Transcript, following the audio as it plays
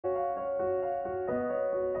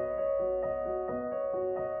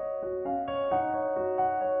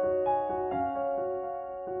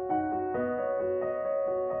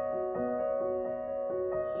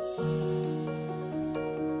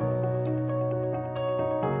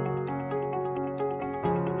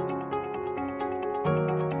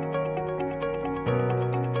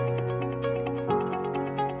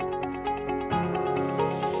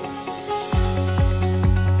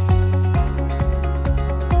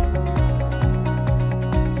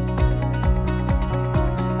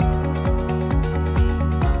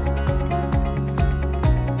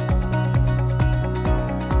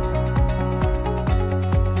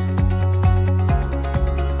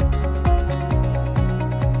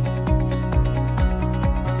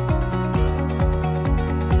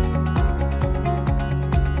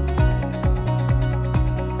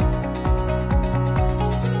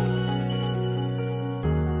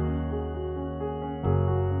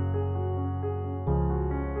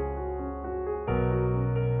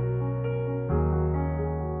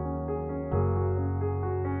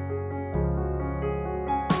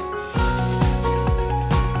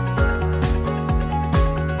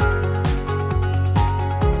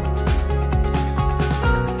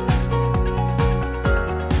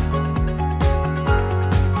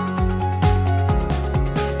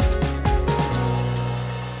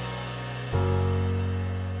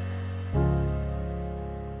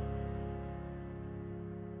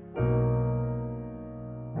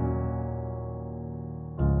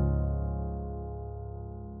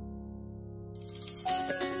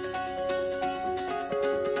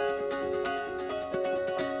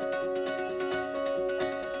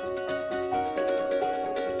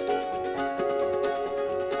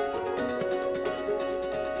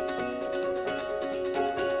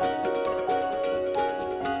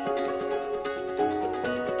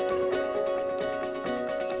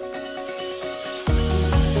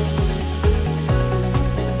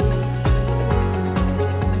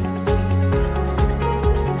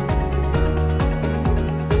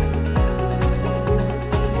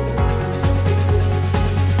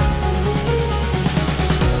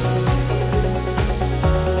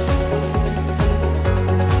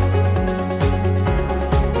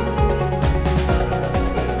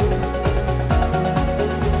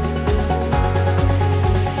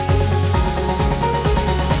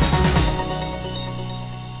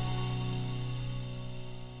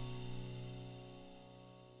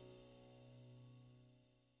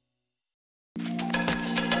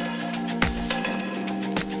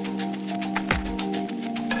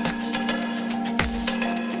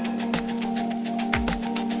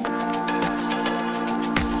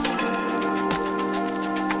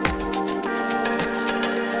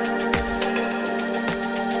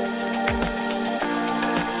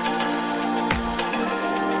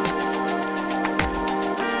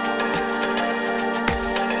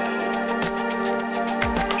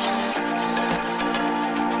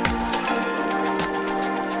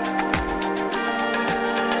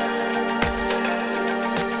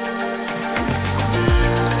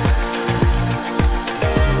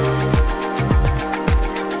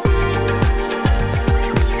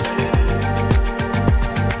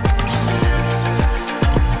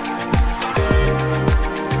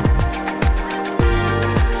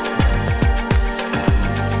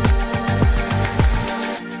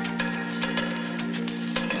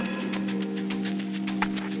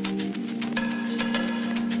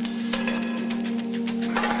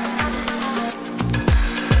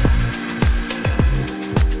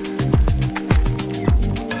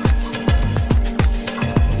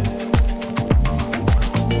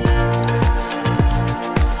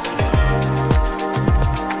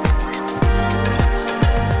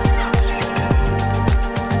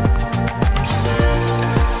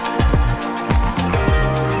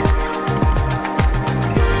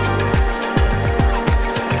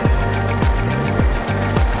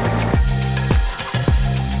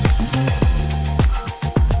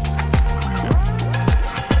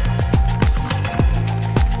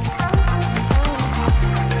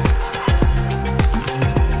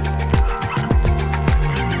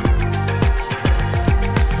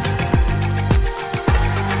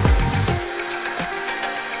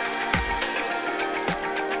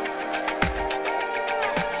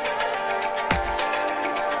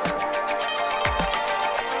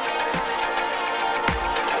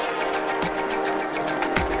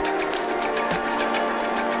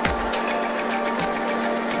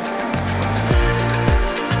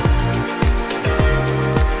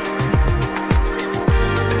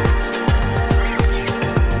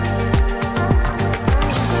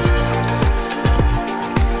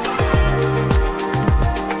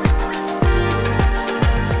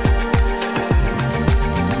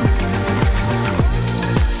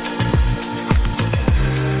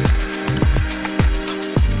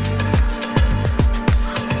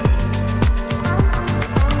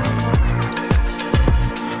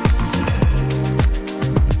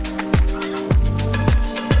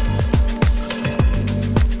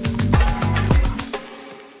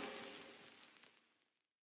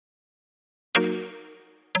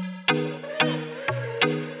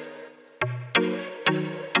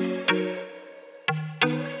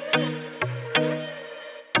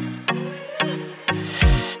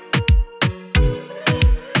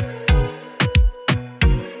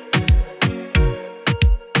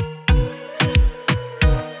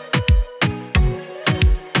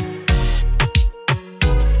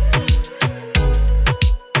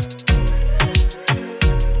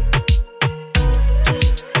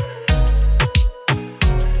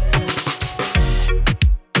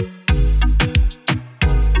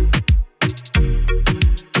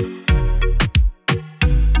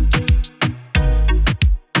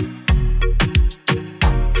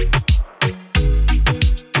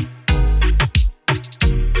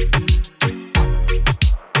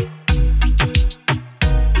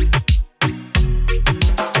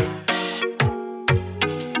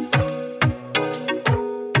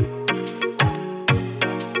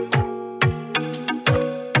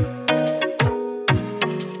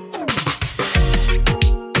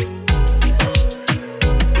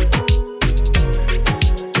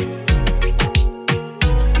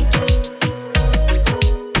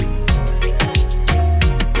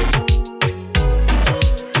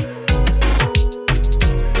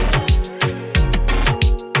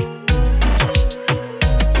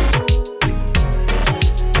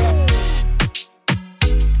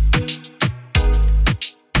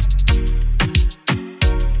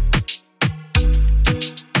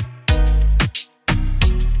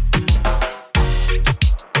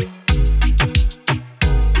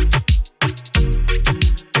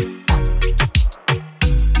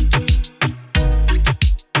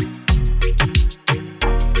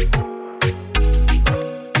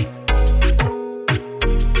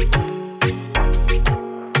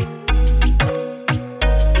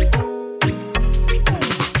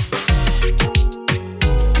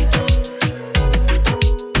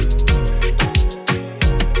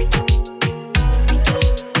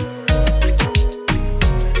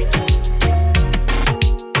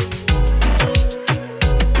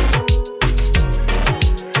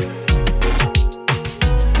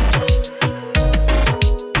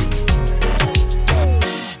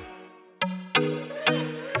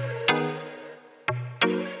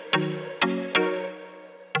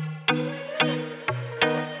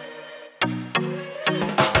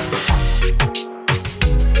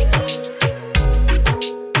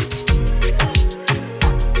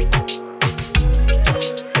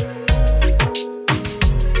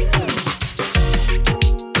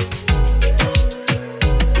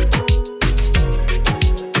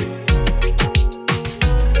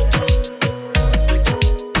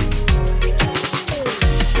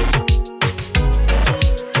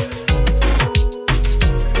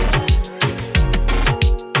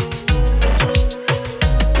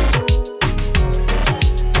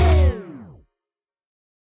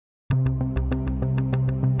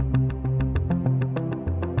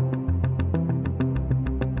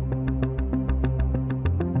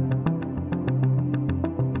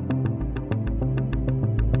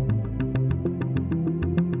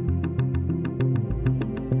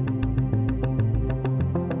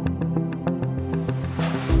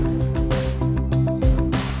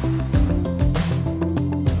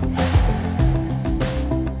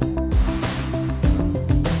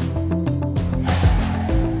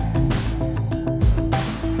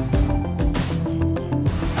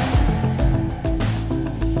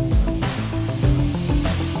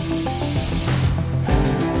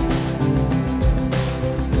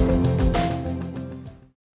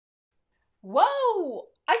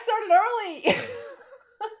started early.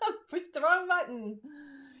 Pushed the wrong button.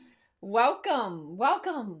 Welcome,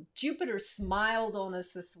 welcome. Jupiter smiled on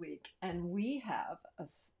us this week, and we have a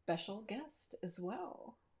special guest as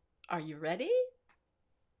well. Are you ready?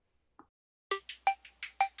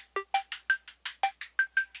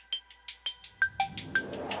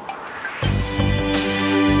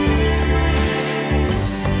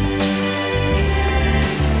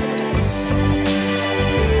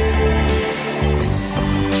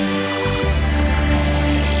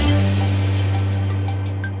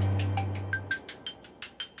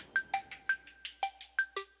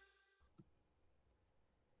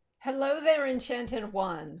 Hello there, Enchanted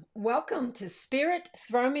One. Welcome to Spirit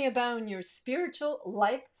Throw Me a Bone, your spiritual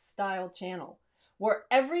lifestyle channel, where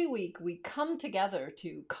every week we come together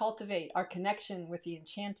to cultivate our connection with the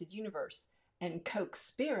enchanted universe and coax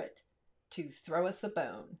spirit to throw us a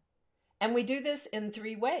bone. And we do this in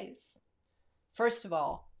 3 ways. First of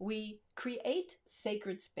all, we create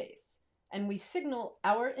sacred space and we signal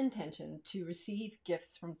our intention to receive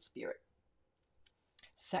gifts from spirit.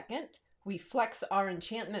 Second, we flex our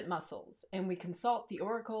enchantment muscles and we consult the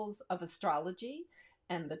oracles of astrology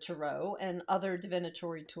and the tarot and other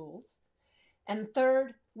divinatory tools. And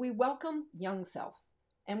third, we welcome young self.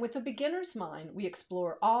 And with a beginner's mind, we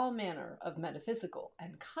explore all manner of metaphysical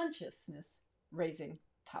and consciousness raising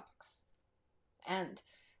topics. And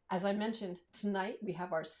as I mentioned, tonight we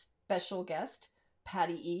have our special guest,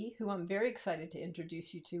 Patty E., who I'm very excited to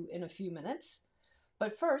introduce you to in a few minutes.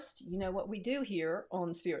 But first, you know what we do here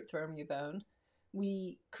on Spirit Throw Me a Bone?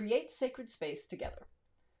 We create sacred space together.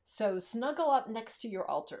 So snuggle up next to your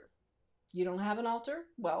altar. You don't have an altar?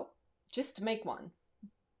 Well, just make one.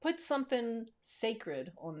 Put something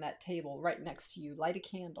sacred on that table right next to you. Light a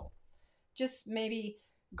candle. Just maybe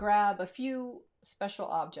grab a few special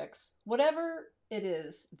objects. Whatever it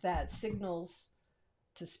is that signals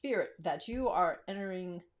to spirit that you are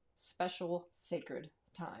entering special sacred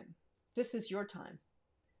time. This is your time.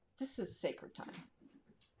 This is sacred time.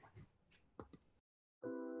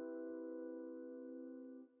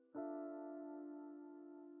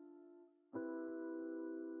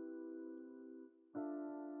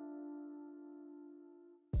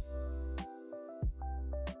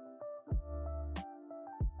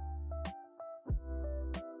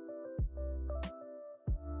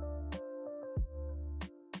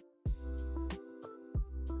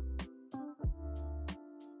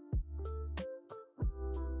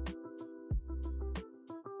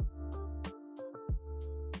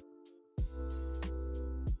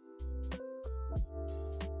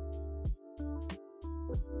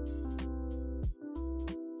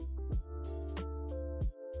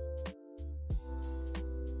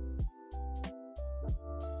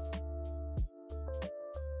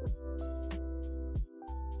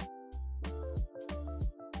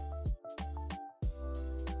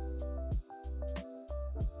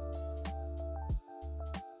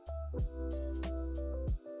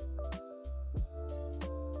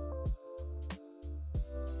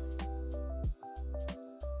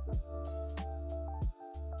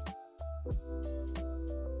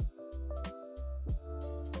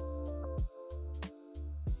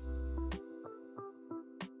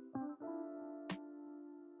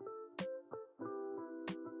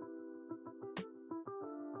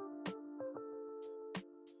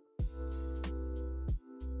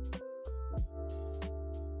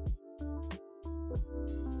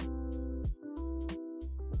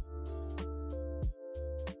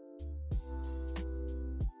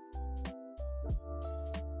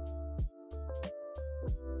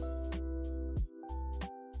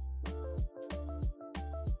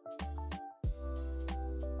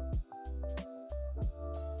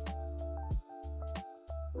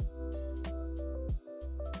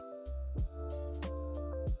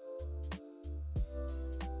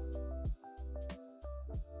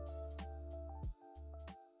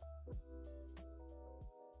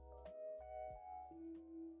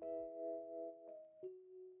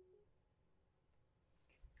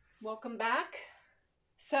 Welcome back.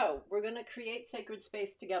 So we're going to create sacred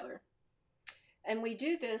space together. And we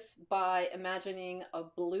do this by imagining a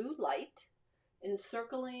blue light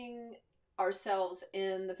encircling ourselves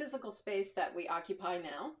in the physical space that we occupy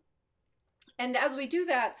now. And as we do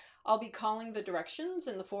that, I'll be calling the directions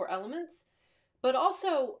in the 4 elements, but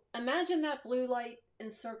also imagine that blue light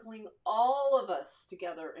encircling all of us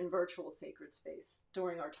together in virtual sacred space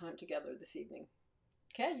during our time together this evening.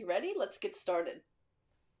 Okay, you ready? Let's get started.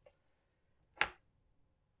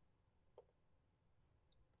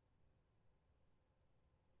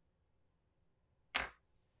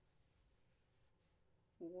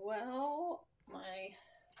 Well, my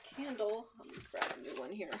candle. I'm going to grab a new one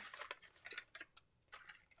here.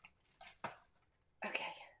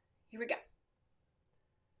 Okay, here we go.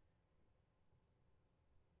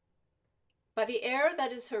 By the air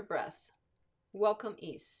that is her breath, welcome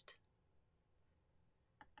east.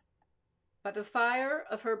 By the fire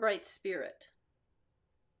of her bright spirit,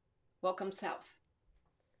 welcome south.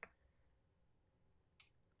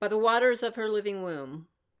 By the waters of her living womb,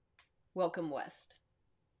 welcome west.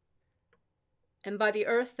 And by the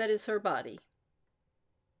earth that is her body,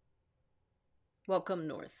 welcome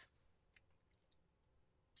north.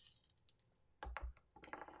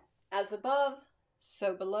 As above,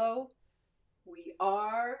 so below, we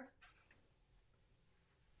are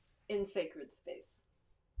in sacred space.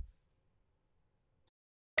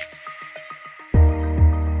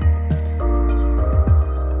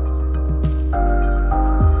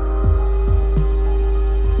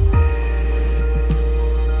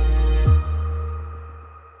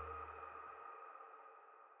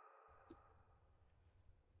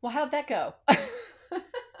 Well, how'd that go? Are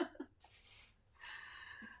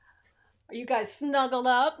you guys snuggled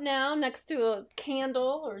up now next to a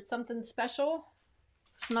candle or something special?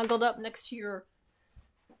 Snuggled up next to your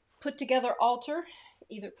put together altar,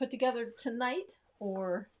 either put together tonight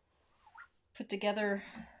or put together,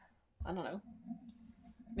 I don't know,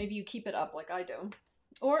 maybe you keep it up like I do.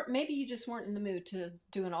 Or maybe you just weren't in the mood to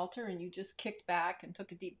do an altar and you just kicked back and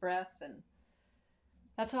took a deep breath, and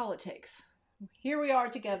that's all it takes. Here we are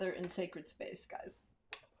together in sacred space, guys.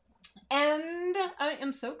 And I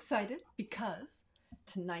am so excited because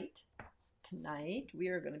tonight we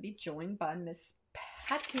are going to be joined by Miss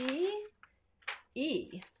Patty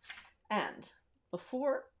E. And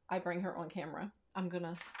before I bring her on camera, I'm going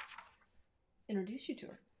to introduce you to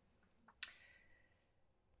her.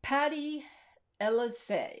 Patty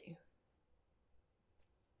Elizee.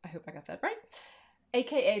 I hope I got that right.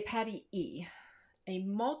 AKA Patty E. A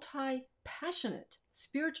multi-passionate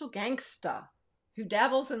spiritual gangsta who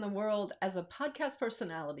dabbles in the world as a podcast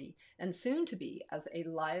personality and soon to be as a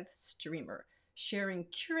live streamer, sharing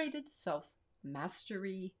curated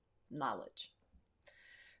self-mastery knowledge.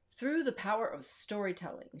 Through the power of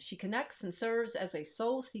storytelling, she connects and serves as a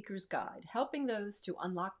soul seeker's guide, helping those to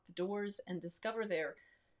unlock the doors and discover their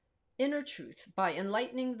inner truth by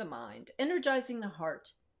enlightening the mind, energizing the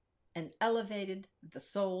heart, and elevated the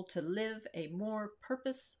soul to live a more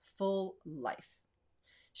purposeful life.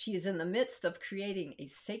 She is in the midst of creating a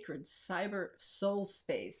sacred cyber soul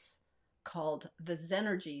space called the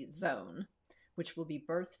Zenergy Zone, which will be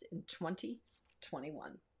birthed in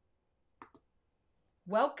 2021.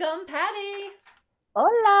 Welcome, Patty.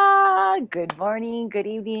 Hola, good morning, good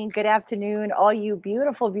evening, good afternoon, all you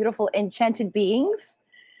beautiful, beautiful enchanted beings.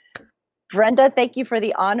 Brenda, thank you for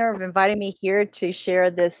the honor of inviting me here to share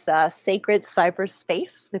this sacred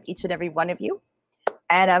cyberspace with each and every one of you.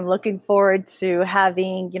 And I'm looking forward to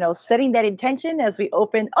having, setting that intention as we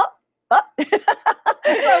open up.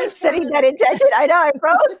 Setting that intention. I know, I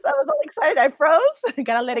froze. I was all excited. I froze. I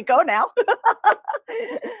gotta let it go now.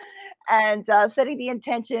 And setting the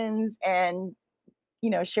intentions and,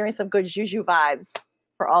 sharing some good juju vibes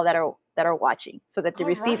for all that are watching so that they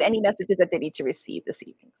receive any messages that they need to receive this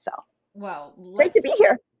evening. So. Well, great to be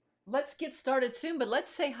here. Let's get started soon, but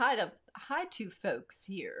let's say hi to folks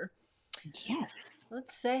here. Yes.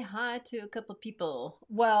 Let's say hi to a couple of people.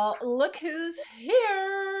 Well, look who's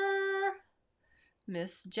here.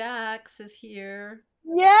 Miss Jax is here.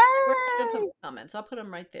 Yeah. Where am I gonna put comments? I'll put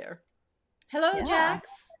them right there. Hello, Jax.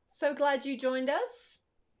 So glad you joined us.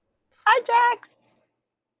 Hi, Jax.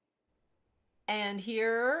 And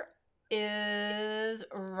here is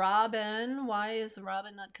Robin. Why is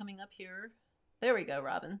Robin not coming up here? There we go,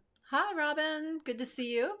 Robin. Hi, Robin. Good to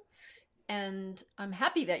see you. And I'm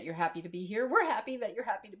happy that you're happy to be here. We're happy that you're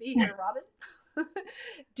happy to be here, Robin.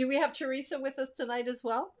 Do we have Teresa with us tonight as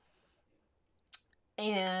well?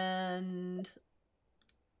 And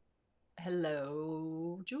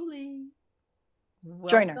hello, Julie. Welcome.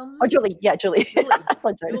 Join her. Oh, Julie. Yeah, Julie.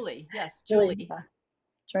 Julie. Yes, Julie.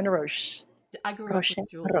 Join Roche. I grew up with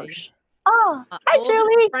Julie. Roche. Oh, hi, oldest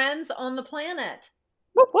Julie. Friends on the planet.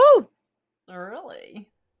 Woo woo. Really?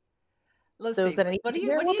 Let's Those see. That What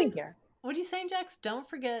are you saying, Jax? Don't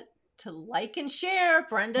forget to like and share,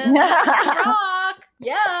 Brendan. Rock.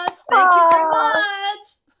 Yes. Thank you very much.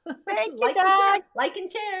 Thank like you, and share. Jax. Like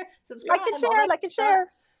and share. Subscribe. Like and share.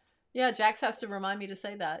 Yeah, Jax has to remind me to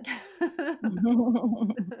say that.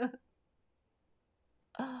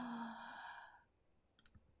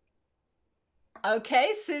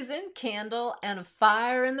 Okay, Susan, candle and a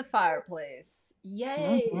fire in the fireplace.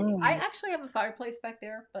 Yay! I actually have a fireplace back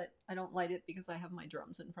there, but I don't light it because I have my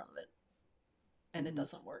drums in front of it. and it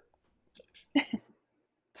doesn't work.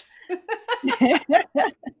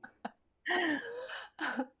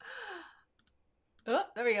 Oh,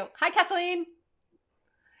 there we go. Hi, Kathleen.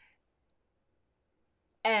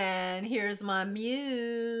 And here's my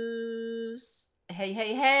muse. Hey,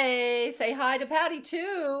 hey, hey. Say hi to Patty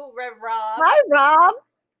too, Rev Rob. Hi, Rob.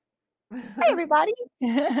 Hi, everybody.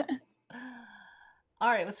 All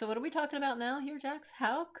right, so what are we talking about now here, Jax?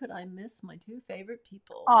 How could I miss my two favorite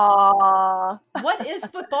people? Aww. What is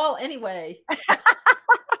football anyway?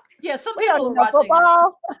 Yeah, some We don't people are need no watching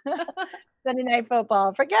football. Sunday night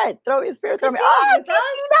football. Forget. Throw your spirit. Throw me. Christina's with us.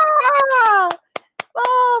 Christina!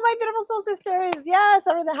 Oh, my beautiful soul sisters. Yes,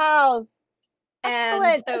 over the house. And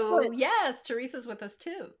Excellent. so, Excellent. yes, Teresa's with us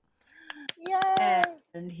too. Yay.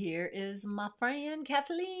 And here is my friend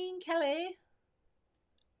Kathleen Kelly.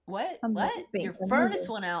 What? Amazing, Your furnace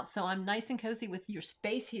went out, so I'm nice and cozy with your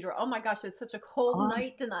space heater. Oh my gosh, it's such a cold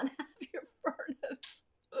night to not have your furnace.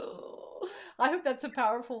 Oh, I hope that's a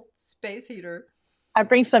powerful space heater. I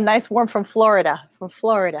bring some nice warm from Florida. Yeah, rub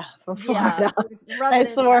nice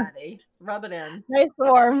it in, warm. Patty. Rub it in. Nice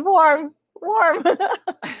warm.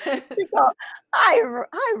 Hi,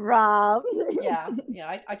 Rob. Yeah,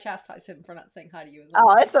 I chastise him for not saying hi to you as well.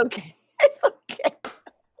 Oh, it's okay. It's okay.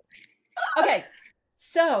 Okay,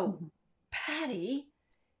 so Patty.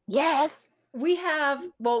 Yes. We have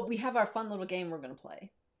our fun little game we're going to play.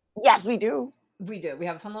 Yes, we do. We do. We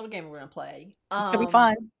have a fun little game we're going to play. It'll be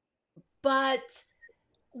fun. But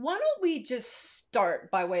why don't we just start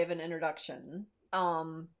by way of an introduction,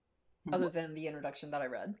 other than the introduction that I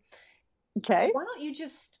read. Okay. Why don't you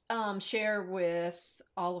just share with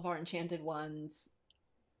all of our enchanted ones,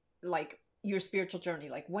 like, your spiritual journey?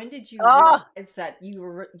 Like, when did you realize that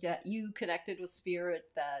you connected with spirit,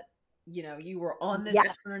 that you were on this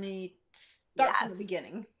journey? Start from the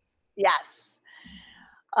beginning. Yes.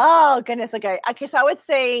 Oh goodness. Okay. So I would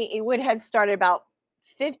say it would have started about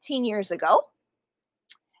 15 years ago.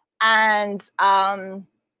 And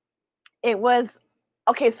it was,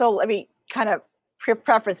 okay, so let me kind of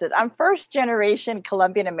preface it. I'm first generation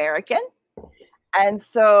Colombian American. And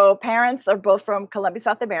so parents are both from Colombia,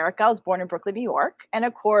 South America. I was born in Brooklyn, New York. And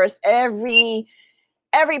of course, every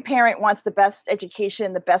parent wants the best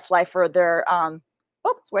education, the best life for their,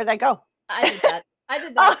 oops, where did I go? I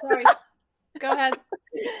did that. Sorry. Go ahead.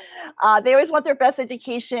 They always want their best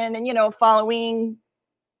education and, following,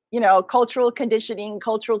 cultural conditioning,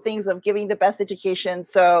 cultural things of giving the best education.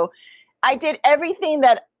 So I did everything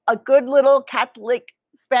that a good little Catholic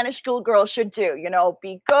Spanish school girl should do,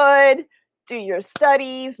 be good, do your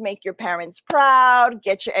studies, make your parents proud,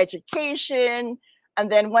 get your education.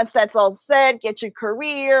 And then once that's all said, get your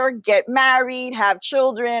career, get married, have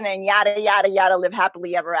children, and yada, yada, yada, live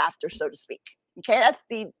happily ever after, so to speak. Okay, that's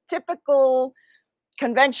the typical,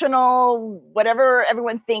 conventional, whatever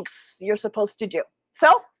everyone thinks you're supposed to do. So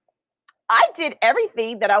I did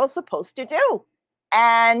everything that I was supposed to do.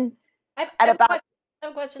 And I have a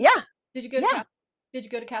question. Yeah. Did you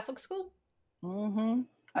go to Catholic school? Mm-hmm.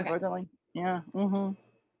 Okay. Yeah. Mm-hmm.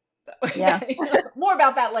 Yeah. More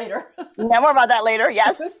about that later. Yeah, more about that later.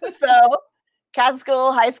 Yes. So Catholic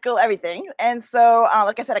school, high school, everything. And so,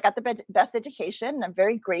 like I said, I got the best education. I'm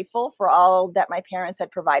very grateful for all that my parents had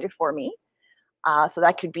provided for me. So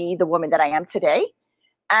that could be the woman that I am today.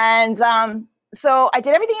 And so I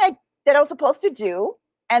did everything that I was supposed to do.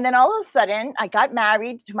 And then all of a sudden, I got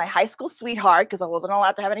married to my high school sweetheart because I wasn't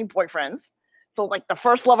allowed to have any boyfriends. So like the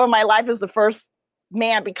first love of my life is the first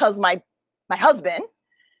man because my husband.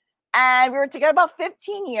 And we were together about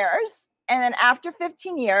 15 years. And then after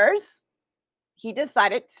 15 years, he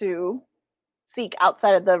decided to seek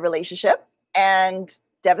outside of the relationship and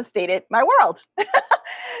devastated my world.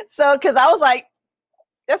 So, because I was like,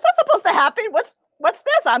 that's not supposed to happen. What's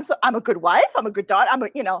this? I'm a good wife. I'm a good daughter.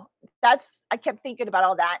 I kept thinking about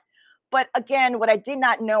all that. But again, what I did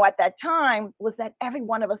not know at that time was that every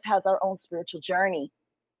one of us has our own spiritual journey.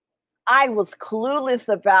 I was clueless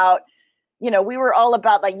about, we were all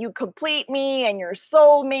about like, you complete me and your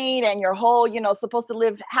soulmate and your whole, supposed to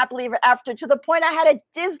live happily ever after, to the point I had a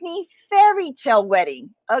Disney fairy tale wedding.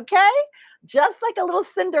 Okay. Just like a little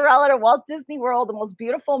Cinderella at Walt Disney World, the most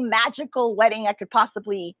beautiful, magical wedding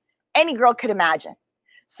any girl could imagine.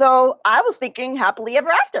 So I was thinking happily ever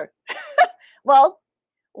after. Well,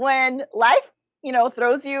 when life,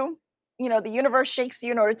 throws you, the universe shakes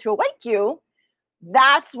you in order to awake you,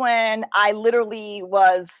 that's when I literally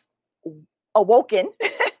was awoken.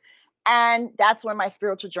 And that's when my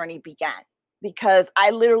spiritual journey began, because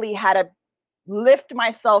I literally had to lift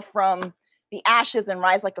myself from the ashes and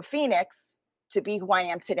rise like a phoenix to be who I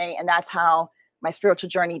am today. And that's how my spiritual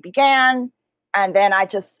journey began. And then I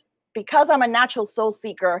just because I'm a natural soul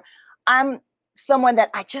seeker, I'm someone that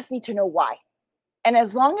I just need to know why. And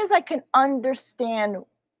as long as I can understand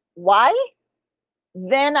why,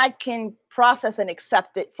 then I can process and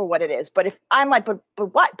accept it for what it is. But if I'm like, but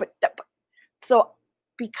what? But so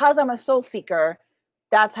because I'm a soul seeker,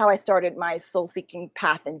 that's how I started my soul seeking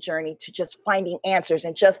path and journey to just finding answers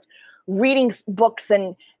and just reading books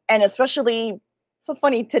and especially so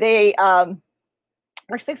funny today, or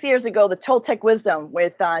 6 years ago, the Toltec Wisdom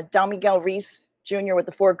with Don Miguel Ruiz Jr. with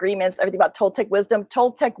the Four Agreements, everything about Toltec Wisdom.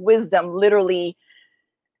 Toltec Wisdom literally,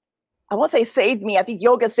 I won't say saved me. I think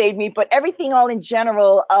yoga saved me, but everything all in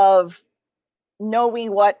general of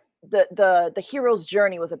knowing what the hero's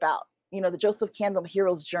journey was about. The Joseph Campbell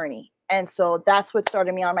hero's journey. And so that's what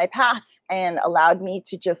started me on my path and allowed me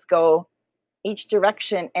to just go each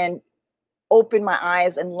direction and open my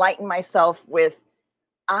eyes, enlighten myself with,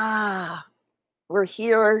 we're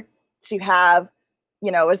here to have,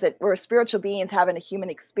 we're spiritual beings having a human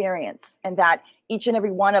experience, and that each and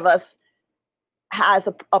every one of us has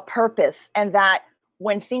a purpose, and that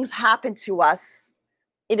when things happen to us,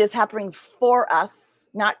 it is happening for us,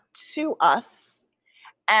 not to us,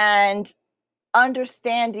 and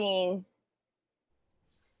understanding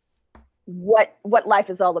what life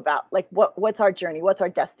is all about, like what's our journey, what's our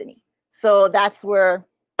destiny. So that's where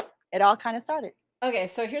it all kind of started. Okay,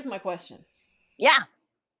 so here's my question. Yeah.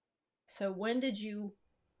 So when did you,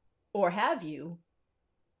 or have you,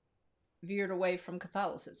 veered away from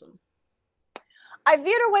Catholicism? I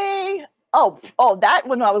veered away. Oh, that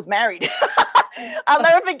when I was married. I'll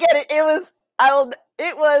never forget it.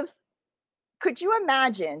 It was, could you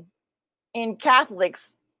imagine, in Catholics,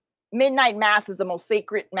 midnight mass is the most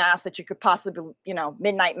sacred mass that you could possibly,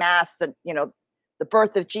 midnight mass, the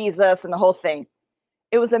birth of Jesus and the whole thing.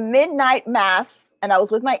 It was a midnight mass, and I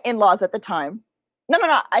was with my in-laws at the time. No,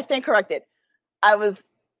 I stand corrected. I was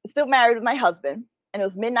still married with my husband, and it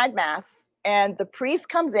was midnight mass, and the priest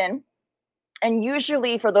comes in, and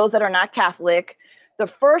usually for those that are not Catholic, the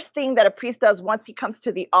first thing that a priest does once he comes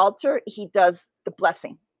to the altar, he does the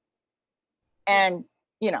blessing. And,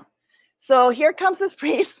 so here comes this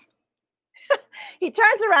priest. He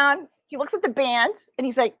turns around, he looks at the band, and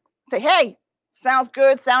he's like, hey, sounds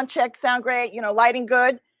good, sound check, sound great, lighting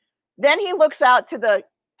good. Then he looks out to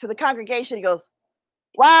the congregation, he goes,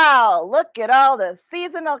 wow, look at all the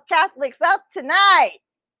seasonal Catholics out tonight.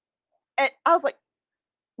 And I was like,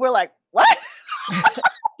 we're like, what?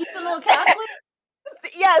 Seasonal Catholics?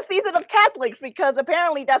 Yeah, season of Catholics, because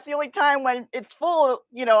apparently that's the only time when it's full,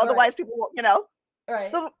 otherwise right. People will,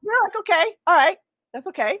 Right. So we're like, okay, all right, that's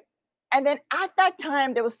okay. And then at that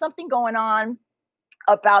time, there was something going on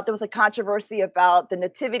there was a controversy about the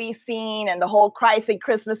nativity scene and the whole Christ and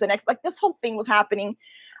Christmas and like this whole thing was happening.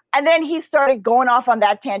 And then he started going off on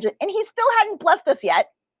that tangent, and he still hadn't blessed us yet.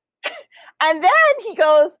 And then he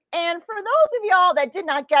goes, and for those of y'all that did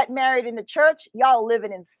not get married in the church, y'all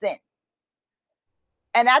living in sin.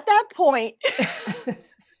 And at that point,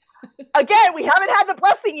 again, we haven't had the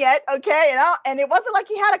blessing yet, okay? And it wasn't like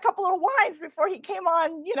he had a couple of wines before he came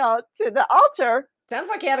on, to the altar. Sounds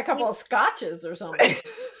like he had a couple of scotches or something.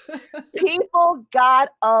 People got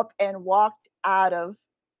up and walked out of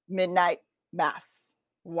midnight mass.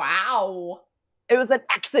 Wow. It was an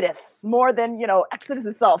exodus, more than, Exodus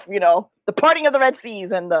itself, the parting of the Red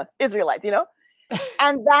Seas and the Israelites,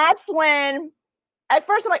 And that's when, at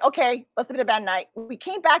first I'm like, okay, must have been a bad night. We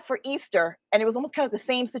came back for Easter, and it was almost kind of the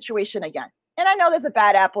same situation again. And I know there's a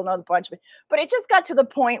bad apple, another bunch, but it just got to the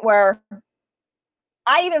point where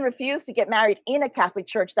I even refused to get married in a Catholic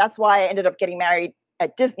church. That's why I ended up getting married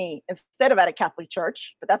at Disney instead of at a Catholic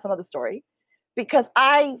church, but that's another story. Because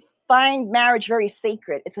I find marriage very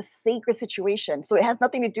sacred. It's a sacred situation. So it has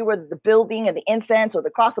nothing to do with the building and the incense or the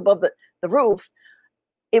cross above the roof.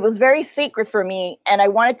 It was very sacred for me, and I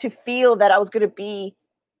wanted to feel that I was going to be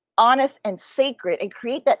honest and sacred and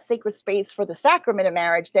create that sacred space for the sacrament of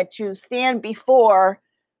marriage, that to stand before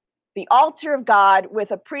the altar of God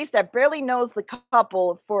with a priest that barely knows the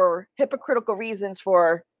couple for hypocritical reasons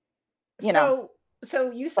for, So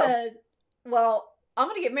you said, well, I'm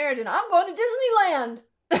going to get married and I'm going to Disneyland.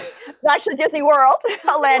 Actually, Disney World,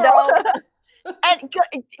 Orlando. And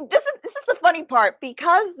this is the funny part,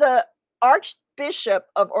 because the Archbishop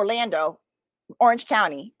of Orlando, Orange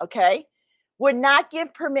County, okay, would not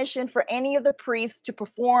give permission for any of the priests to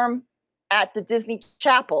perform at the Disney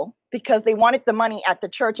Chapel because they wanted the money at the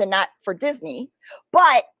church and not for Disney.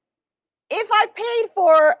 But if I paid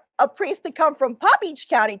for a priest to come from Palm Beach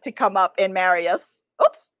County to come up and marry us,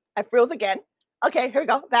 oops, I froze again. Okay, here we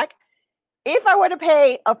go, back. If I were to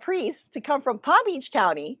pay a priest to come from Palm Beach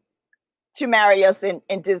County to marry us in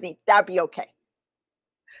Disney, that'd be okay.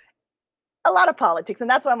 a lot of politics. And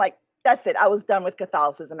that's why I'm like, that's it. I was done with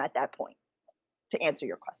Catholicism at that point, to answer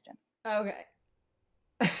your question. Okay.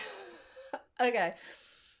 Okay.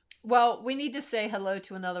 Well, we need to say hello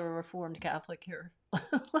to another Reformed Catholic here. No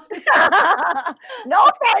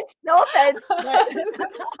offense, no offense. But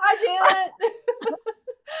Hi, Janet.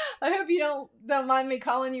 I hope you don't mind me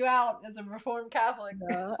calling you out as a Reformed Catholic.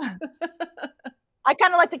 no. I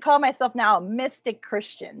kind of like to call myself now a mystic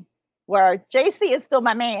Christian, where JC is still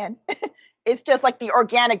my man. It's just like the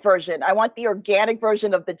organic version. I want the organic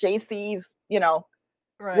version of the JC's,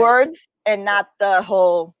 Right. words, and not the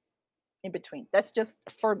whole in between. That's just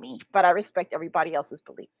for me, but I respect everybody else's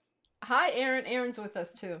beliefs. Hi, Aaron. Aaron's with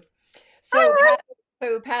us too. So,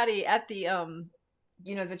 Patty, at the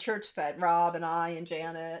the church that Rob and I and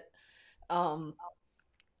Janet belong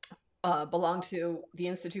to, the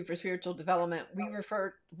Institute for Spiritual Development,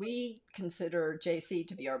 we consider JC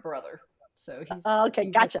to be our brother. So Okay,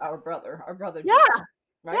 he's gotcha. our brother, Yeah, JC,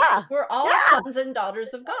 right? yeah, We're all yeah. sons and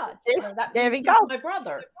daughters of God. So that There means we he's go. my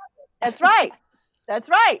brother. That's right. That's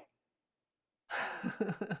right.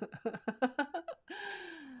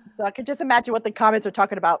 So I could just imagine what the comments are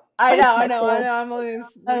talking about. I know. I'm always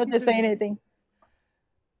I don't have to say anything.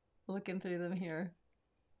 looking through them here.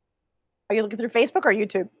 Are you looking through Facebook or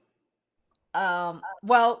YouTube?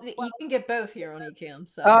 Well, you can get both here on eCam.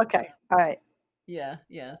 So okay, all right. Yeah.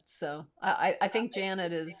 So I think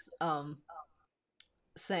Janet is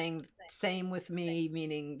saying same with me,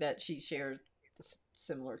 meaning that she shared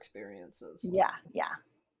similar experiences. Yeah.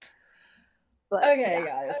 But, okay,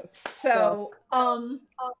 guys. So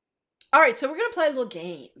all right, so we're gonna play a little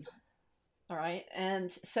game. All right,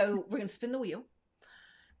 and so we're gonna spin the wheel.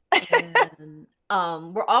 And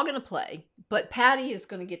we're all gonna play, but Patty is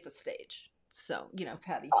gonna get the stage. So,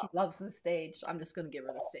 Patty, she loves the stage. I'm just going to give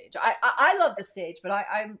her the stage. I love the stage, but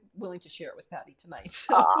I'm willing to share it with Patty tonight.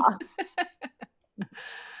 So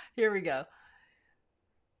here we go.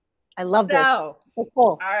 I love this. So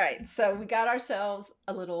cool. All right. So we got ourselves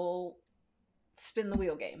a little spin the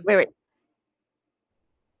wheel game. Wait.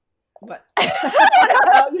 What? I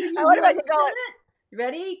want to spin it.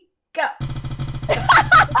 Ready? Go.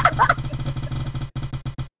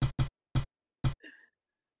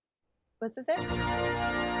 What's it say?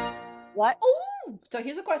 What? Oh, so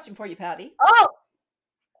here's a question for you, Patty. Oh!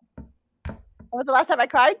 When was the last time I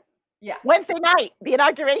cried? Yeah. Wednesday night, the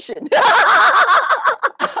inauguration.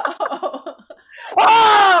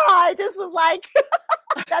 I just was like,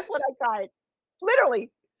 that's when I cried.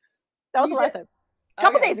 Literally. That was the last time. A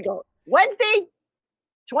couple days ago. Wednesday,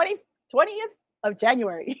 20th of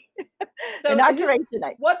January. So inauguration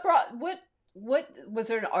night. What was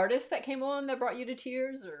there an artist that came on that brought you to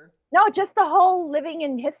tears, or? No, just the whole living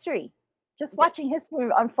in history, just watching history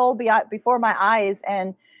unfold before my eyes,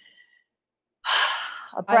 and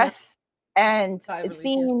a breath, and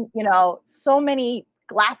seeing, so many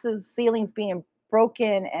glasses, ceilings being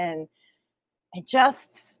broken, and just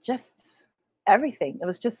everything. It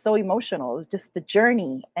was just so emotional. It was just the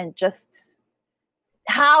journey, and just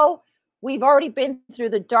how we've already been through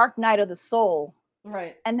the dark night of the soul.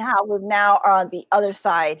 Right. And how we're now on the other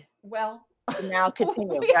side. Well, now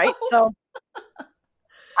continue, right? So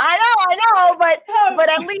I know, but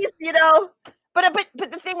at least, but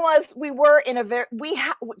the thing was, we were in a there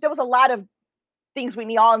was a lot of things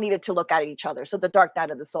we all needed to look at each other. So the dark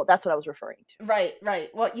night of the soul, that's what I was referring to. Right.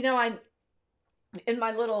 Well, I'm in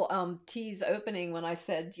my little tease opening when I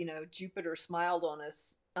said, Jupiter smiled on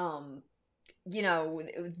us.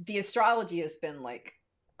 The astrology has been like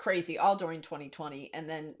crazy all during 2020, and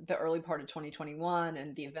then the early part of 2021,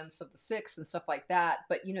 and the events of the 6th and stuff like that.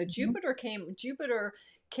 But Jupiter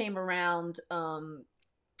came around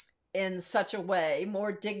in such a way,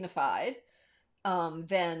 more dignified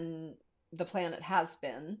than the planet has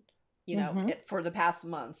been, for the past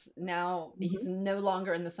months. Now he's no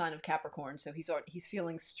longer in the sign of Capricorn, so he's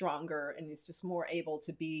feeling stronger, and he's just more able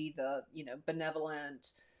to be the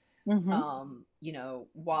benevolent,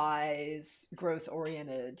 wise,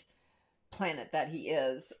 growth-oriented planet that he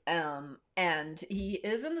is. And he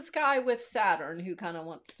is in the sky with Saturn, who kind of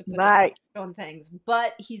wants to put the pressure on things,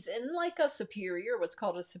 but he's in like what's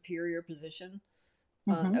called a superior position,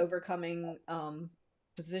 overcoming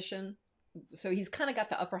position. So he's kind of got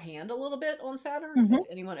the upper hand a little bit on Saturn, if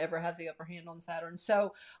anyone ever has the upper hand on Saturn.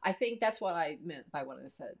 So I think that's what I meant by what I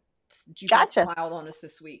said. Jupiter smiled on us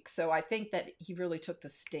this week. So I think that he really took the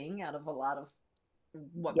sting out of a lot of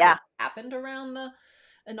what happened around the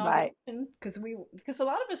inauguration, because a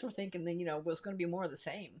lot of us were thinking that it was going to be more of the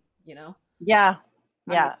same. I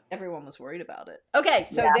mean, everyone was worried about it. Okay,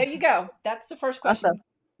 so there you go. That's the first question.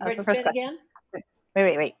 Awesome. Ready to spin again?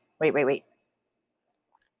 Wait.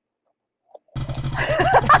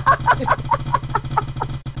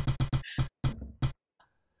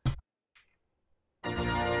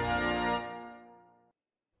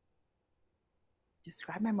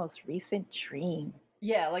 Describe my most recent dream.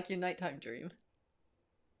 Yeah, like your nighttime dream.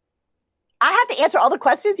 I have to answer all the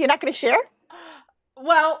questions. You're not going to share?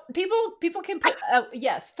 Well, people can put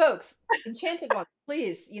yes, folks, enchanted one,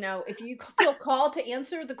 please, if you feel called to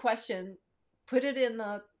answer the question, put it in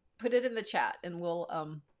the chat and we'll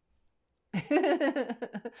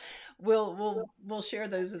we'll share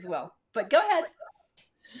those as well. But go ahead.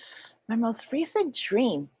 My most recent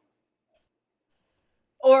dream.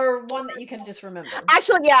 Or one that you can just remember.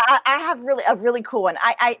 Actually, yeah, I have a really cool one.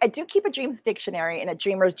 I do keep a dreams dictionary and a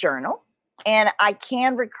dreamer's journal. And I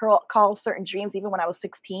can recall certain dreams even when I was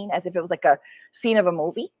 16, as if it was like a scene of a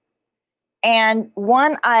movie. And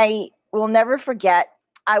one I will never forget,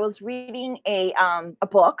 I was reading a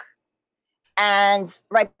book, and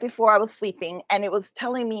right before I was sleeping, and it was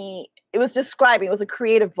telling me, it was describing, it was a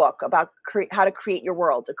creative book about how to create your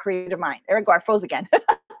world, a creative mind. There we go, I froze again.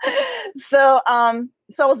 So I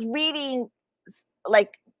was reading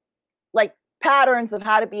like patterns of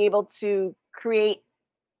how to be able to create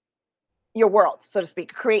your world, so to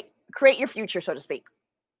speak, create your future, so to speak.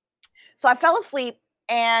 So I fell asleep,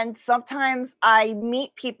 and sometimes I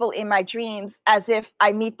meet people in my dreams as if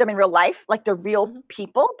I meet them in real life, like they're real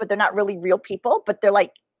people, but they're not really real people, but they're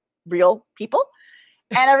like real people.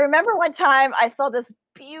 And I remember one time I saw this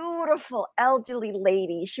beautiful elderly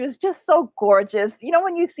lady. She was just so gorgeous. You know,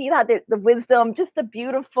 when you see how the wisdom, just the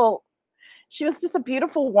beautiful, she was just a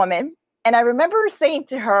beautiful woman. And I remember saying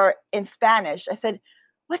to her in Spanish, I said,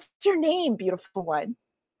 "What's your name, beautiful one?"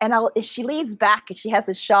 And she leans back and she has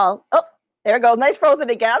a shawl. Oh, there it goes. Nice frozen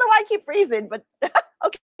again. I don't know why I keep freezing, but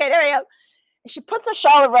okay, there I am. And she puts a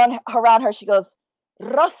shawl around her. She goes,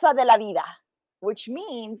 "Rosa de la vida," which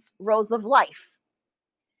means rose of life.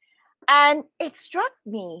 And it struck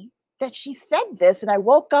me that she said this, and I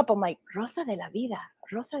woke up. I'm like, "Rosa de la vida,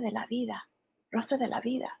 Rosa de la vida, Rosa de la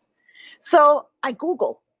vida." So I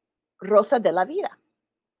Google Rosa de la vida,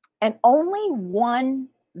 and only one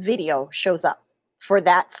video shows up for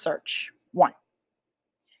that search. One.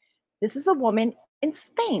 This is a woman in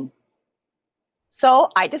Spain. So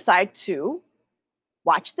I decide to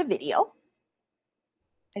watch the video.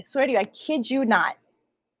 I swear to you, I kid you not.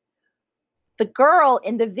 The girl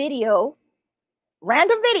in the video,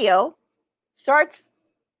 random video, starts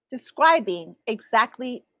describing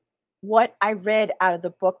exactly what I read out of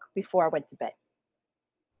the book before I went to bed.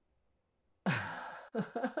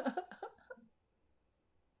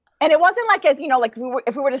 And it wasn't like, as like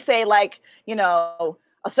if we were to say like,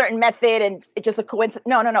 a certain method and it's just a coincidence.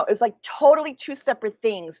 No. It was like totally two separate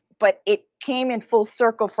things, but it came in full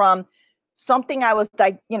circle from something I was,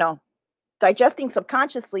 digesting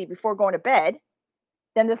subconsciously before going to bed.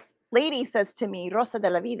 Then this lady says to me, "Rosa de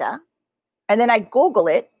la vida." And then I Google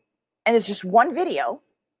it, and it's just one video.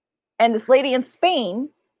 And this lady in Spain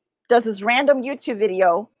does this random YouTube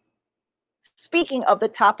video speaking of the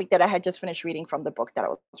topic that I had just finished reading from the book that I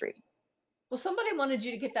was reading. Well, somebody wanted you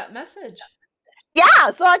to get that message.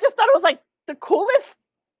 Yeah, so I just thought it was like the coolest,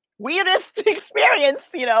 weirdest experience,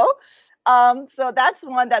 So that's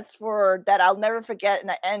one that I'll never forget.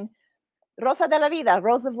 And Rosa de la vida,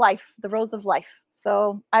 rose of life, the rose of life.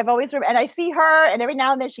 So I've always and I see her, and every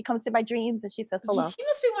now and then she comes to my dreams and she says hello. She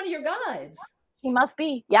must be one of your guides. She must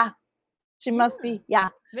be, yeah. She must be, yeah.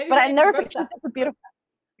 Maybe but I never forget. She's a beautiful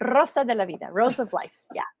Rosa de la vida, rose of life.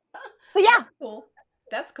 Yeah. So yeah.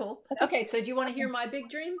 That's cool. Okay, so do you want to hear my big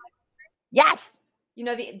dream? Yes.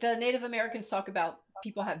 The Native Americans talk about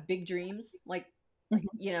people have big dreams, like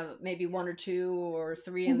maybe one or two or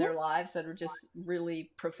three in their lives that are just really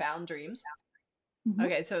profound dreams.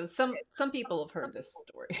 Okay, so some people have heard this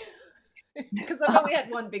story because I've only had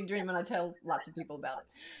one big dream and I tell lots of people about it.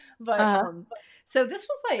 But so this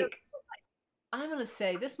was like, I'm gonna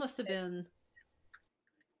say this must have been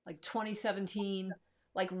like 2017,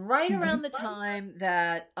 like right around the time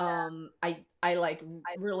that I like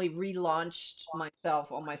really relaunched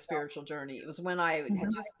myself on my spiritual journey. It was when I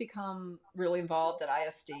had just become really involved at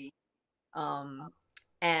ISD,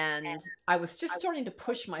 and I was just starting to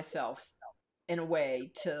push myself in a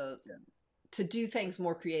way to do things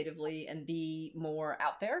more creatively and be more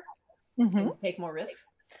out there and to take more risks.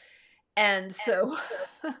 And so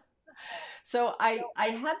so I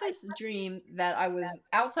had this dream that I was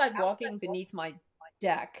outside walking beneath my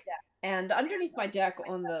deck, and underneath my deck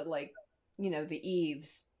on the the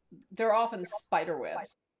eaves, there are often spider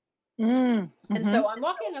webs. And so I'm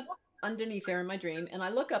walking up underneath there in my dream, and I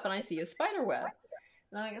look up and I see a spider web.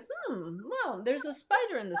 And I go, well, there's a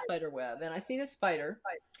spider in the spider web. And I see this spider.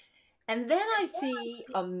 And then I see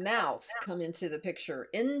a mouse come into the picture,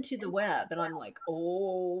 into the web, and I'm like,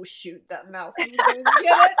 oh shoot, that mouse is gonna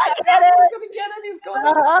get it. That Get mouse is it? gonna get it. He's going in the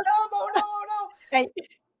Uh-huh. web. Oh no, oh no. Right.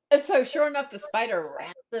 And so sure enough, the spider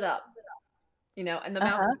wraps it up, and the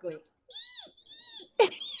mouse Uh-huh. is going,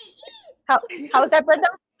 How how was that, Brenda?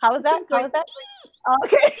 How was that? he's How going, was that? Oh,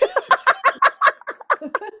 okay.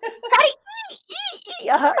 Patty.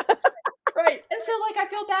 Uh-huh. right, right. And so like I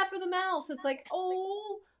feel bad for the mouse. It's like,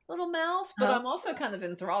 oh, little mouse, but Uh-huh. I'm also kind of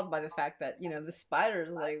enthralled by the fact that, the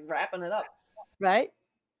spider's like wrapping it up. Right?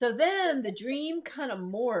 So then the dream kind of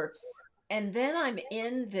morphs, and then I'm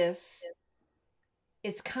in this,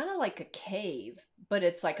 it's kind of like a cave, but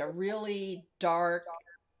it's like a really dark,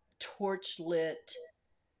 torch lit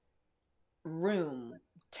room,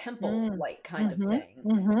 temple Mm. like kind of Mhm. thing.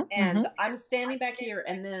 Mhm. And Mhm. I'm standing back here,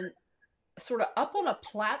 and then sort of up on a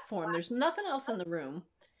platform, there's nothing else in the room,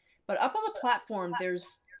 but up on the platform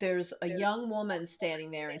there's a young woman standing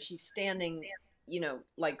there, and she's standing,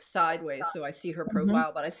 like sideways, so I see her Mhm.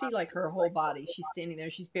 profile, but I see like her whole body. She's standing there,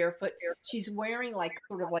 she's barefoot. She's wearing like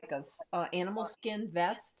sort of like a animal skin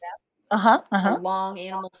vest, Uh-huh. a Uh-huh. long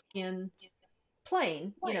animal skin,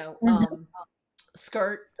 plain, Mhm.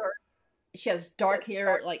 skirt. She has dark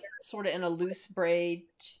hair, like sort of in a loose braid.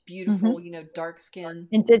 She's Mhm. beautiful, dark skin.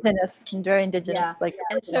 Indigenous, very indigenous, Yeah. like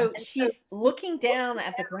And yeah. so she's looking down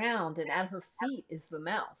at the ground, and at her feet is the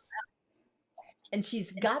mouse. And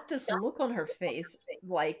she's got this look on her face,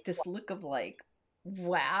 like this look of like,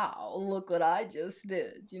 wow, look what I just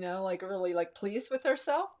did, like really like pleased with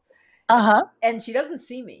herself. And, Uh-huh. and she doesn't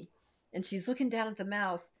see me. And she's looking down at the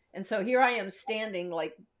mouse. And so here I am standing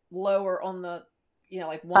like lower on the,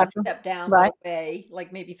 like one Platform. step down, but Right. away,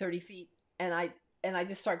 like maybe 30 feet. And I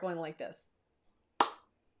just start going like this.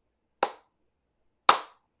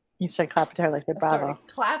 You start clapping to her like the I bravo. started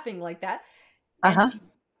clapping like that. And Uh-huh.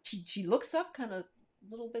 she looks up, kind of a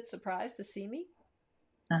little bit surprised to see me.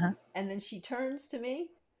 Uh-huh. And then she turns to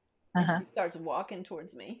me, and Uh-huh. she starts walking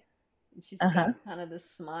towards me. And she's Uh-huh. got kind of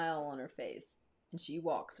this smile on her face. And she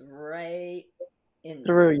walks right into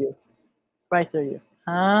Through me. you. Right through you.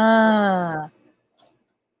 Ah.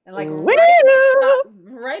 And like Woo!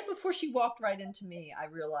 right before she walked right into me, I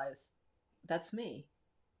realized that's me.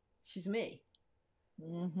 She's me.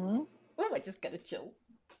 Mhm. Oh, I just got a chill.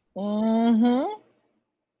 Mhm.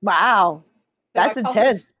 Wow. So I That's call her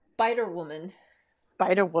intense. Spider Woman.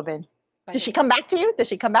 Spider woman. Did Spider she Woman. come back to you? Did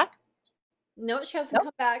she come back? No, she hasn't Nope.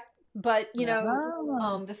 come back. But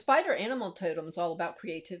Ah. the spider animal totem is all about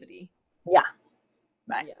creativity. Yeah.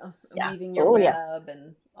 Right. Yeah, Yeah. weaving your Oh yeah. web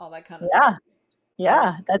and all that kind of stuff. Yeah. Um,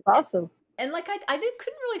 Yeah. That's and, awesome. and like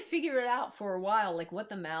couldn't really figure it out for a while, like what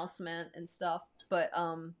the mouse meant and stuff. But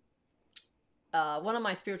one of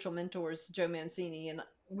my spiritual mentors, Joe Mancini, and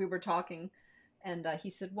we were talking, and he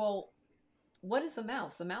said, "Well, what is a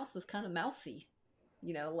mouse? A mouse is kind of mousy,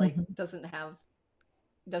 like Mhm.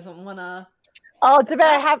 doesn't want to Oh, too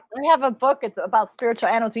bad. out." I have a book. It's about spiritual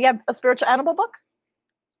animals. Do you have a spiritual animal book?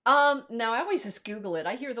 No, I always just Google it.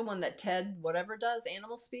 I hear the one that Ted whatever does,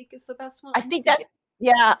 Animal Speak, is the best one. I I need think to that. get.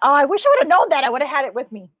 Yeah. Oh, I wish I would have known that. I would have had it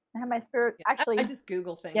with me. I have my spirit. Yeah, I Actually, just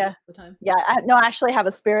Google things yeah. all the time. Yeah. No, I actually have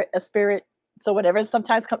a spirit. A spirit. So whenever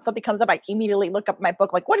sometimes something comes up, I immediately look up my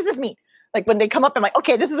book. Like, what does this mean? Like when they come up, I'm like,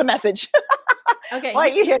 okay, this is a message. Okay, Why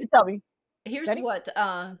are you here to tell me? here's Ready? what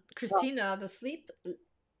Oh, Christina, the sleep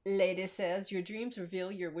lady, says: Your dreams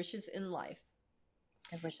reveal your wishes in life.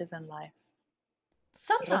 my wishes in life.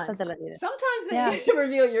 Rosa de Sometimes, la vida. sometimes Yeah. they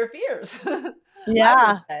reveal your fears. I would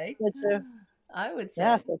Yeah. say. So true. I would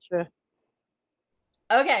Yeah. say. So true.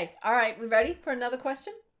 Okay, all right. We ready for another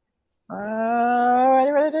question?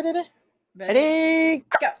 Ready, ready, ready, ready. Ready? Ready,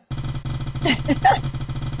 Go.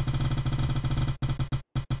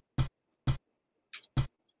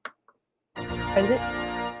 What is it?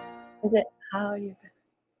 Is it how are you?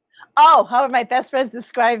 Oh, how would my best friends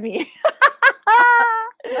describe me?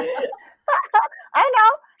 I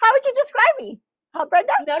know. How would you describe me? How,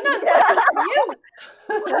 Brenda? No, no, the question's for you.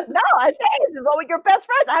 No, I say this is what would your best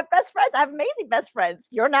friends? I have best friends. I have amazing best friends.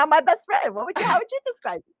 You're now my best friend. How would you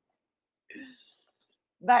describe me?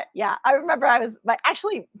 But yeah, I remember I was like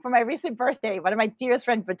actually for my recent birthday, one of my dearest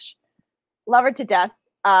friends, which love her to death.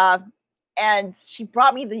 Uh, and she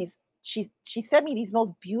brought me these. She sent me these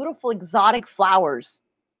most beautiful exotic flowers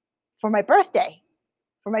for my birthday,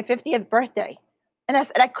 for my 50th birthday. And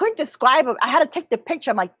I couldn't describe them. I had to take the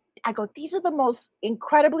picture. I go, these are the most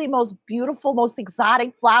incredibly, most beautiful, most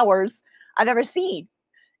exotic flowers I've ever seen.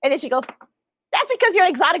 And then she goes, that's because you're an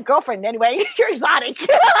exotic girlfriend anyway. You're exotic.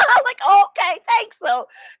 I'm like, oh, okay, thanks. So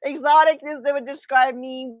exotic is they would describe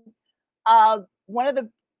me. One of the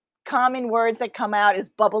common words that come out is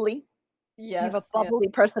bubbly. I have a Yes, yeah. bubbly That's what I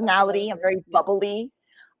would personality. I'm do. very Yeah. bubbly.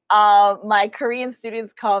 My Korean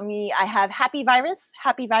students call me, I have happy virus,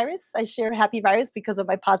 happy virus. I share happy virus because of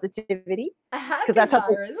my positivity, A because happy that's how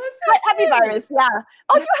they, virus. That's so happy cute. virus, yeah.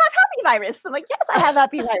 Oh, you have happy virus. I'm like, yes, I have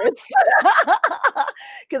happy virus.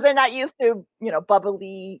 Because they're not used to,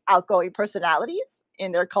 bubbly, outgoing personalities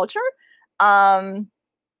in their culture. Um,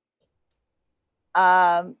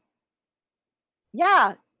 um,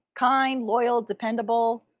 yeah, kind, loyal,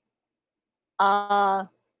 dependable, uh,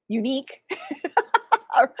 unique.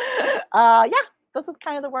 Yeah, those are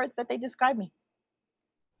kind of the words that they describe me.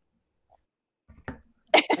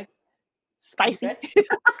 Okay, you Spicy. ready?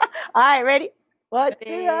 All right, ready? What's it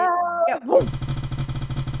Ready, go. up? Boom.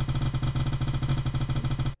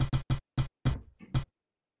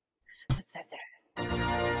 What's that there?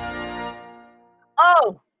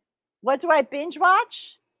 Oh, what do I binge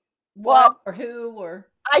watch? What Well, or who or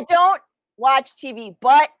I don't watch TV,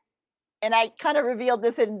 but, and I kind of revealed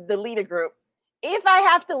this in the leader group, if I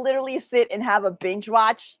have to literally sit and have a binge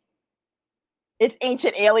watch, it's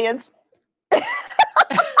Ancient Aliens from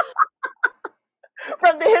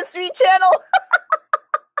the History Channel.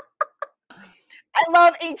 I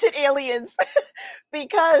love Ancient Aliens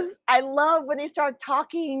because I love when they start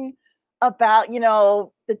talking about,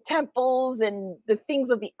 the temples and the things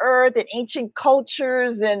of the earth and ancient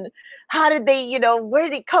cultures and how did they, where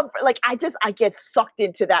did it come from? Like I get sucked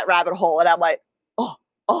into that rabbit hole and I'm like, oh,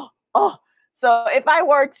 oh, oh. So if I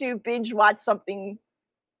were to binge watch something,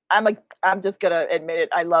 I'm just gonna admit it.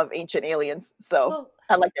 I love Ancient Aliens. So well,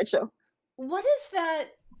 I like that show. what is that?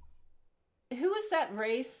 Who is that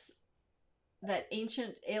race? That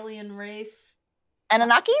ancient alien race?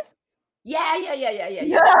 Anunnakis? Yeah, yeah, yeah, yeah, yeah, yeah.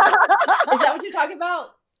 Yeah, Is that what you're talking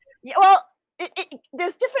about? well,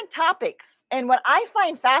 there's different topics. And what I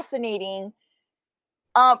find fascinating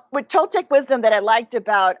with Toltec wisdom that I liked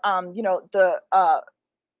about, the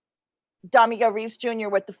Damiga Reese Jr.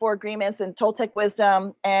 with the Four Agreements and Toltec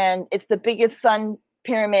wisdom, and it's the biggest sun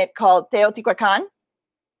pyramid called Teotihuacan.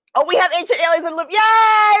 Oh, we have ancient aliens in the loop!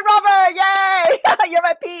 Yay, Robert! Yay! You're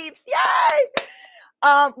my peeps! Yay!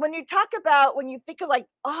 When you think of like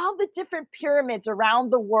all the different pyramids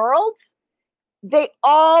around the world, they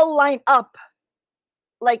all line up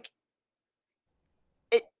like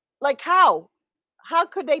it. Like how? How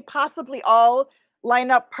could they possibly all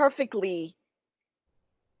line up perfectly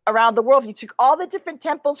around the world? You took all the different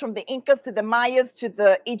temples from the Incas to the Mayas to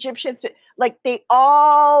the Egyptians, to like they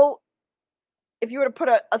all, if you were to put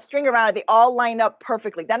a string around it, they all line up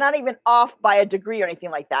perfectly. They're not even off by a degree or anything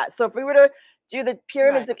like that. So if we were to do the Right.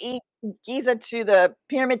 pyramids of Giza to the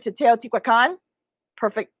pyramid to Teotihuacan,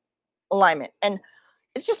 perfect alignment. And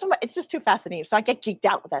it's just too fascinating. So I get geeked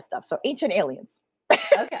out with that stuff. So Ancient Aliens.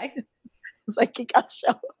 Okay. It's my geek out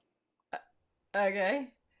show. Okay.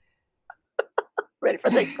 Ready for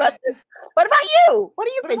the next question? What about you? What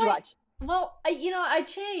do you What binge about? watch? Well, I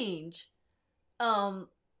change. Um,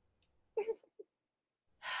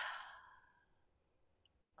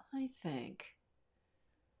 I think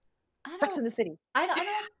I Sex don't. in the City. I don't.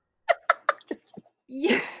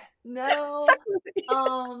 Yeah. Sex No. in the City.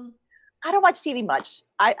 Um. I don't watch TV much.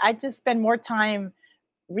 I just spend more time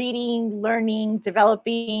reading, learning,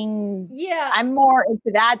 developing. Yeah. I'm more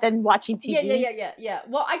into that than watching Yeah. Yeah. TV. Yeah. Yeah. Yeah.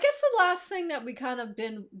 Well, I guess the last thing that we kind of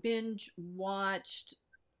binge watched,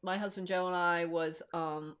 my husband Joe and I, was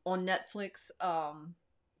on Netflix.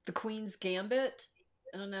 The Queen's Gambit.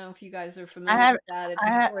 I don't know if you guys are I familiar have with that. It's a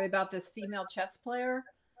I, story about this female chess player.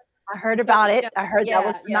 I heard And so, about it. I heard that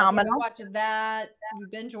was yeah, yeah. So we phenomenal. watched that. We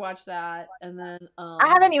binge watched that, and then I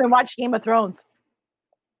haven't even watched Game of Thrones.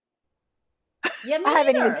 yeah, me I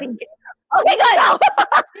haven't even neither. seen. Okay, good.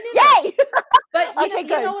 Me neither. Yay! But Okay, you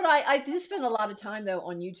know good. what? I do spend a lot of time though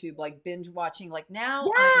on YouTube, like binge watching. Like now,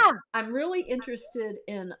 Yeah. I'm really interested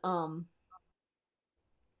in um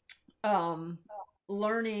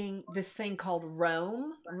learning this thing called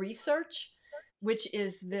Rome research, which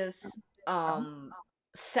is this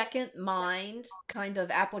second mind kind of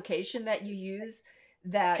application that you use,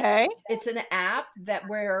 that Okay. it's an app that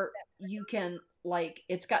where you can, like,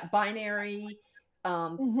 it's got binary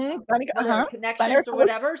whatever Binary connections or codes,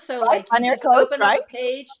 whatever, so right? like you Binary just codes, open up right? a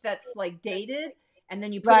page that's like dated, and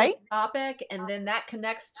then you put in Right. a topic, and then that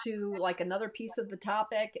connects to like another piece of the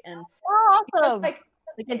topic. And Oh, it's awesome. like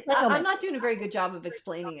Like I'm entanglement. not doing a very good job of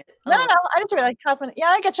explaining it. No, no, no. I just really like cosmetic. Yeah,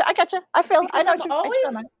 I get you. I get you. I feel. I Because know I'm what you're talking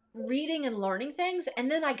about. always reading and learning things,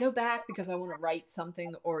 and then I go back because I want to write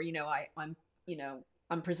something, or I'm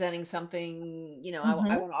I'm presenting something, I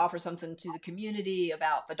Mhm. want to offer something to the community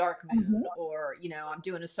about the dark moon, Mhm. or, I'm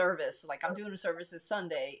doing a service, like I'm doing a service this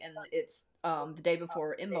Sunday, and it's the day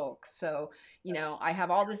before Imbolc. So, I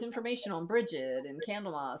have all this information on Bridget and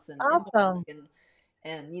Candlemas and Imbolc Awesome.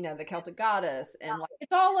 and the Celtic goddess, and like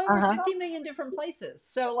it's all over Uh-huh. 50 million different places.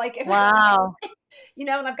 So like if Wow. and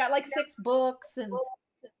I've got like 6 books, and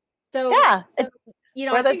so Yeah, it's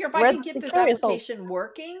I figure if I where could get the this curious hope. application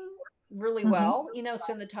working really Mhm. well,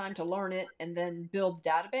 spend the time to learn it and then build the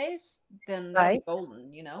database, then that'll be Right.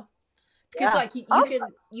 golden. Because Yeah. like you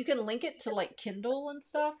Awesome. can link it to like Kindle and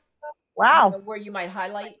stuff, Wow. where you might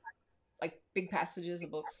highlight like big passages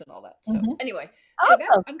of books and all that. So Mhm. anyway, so that's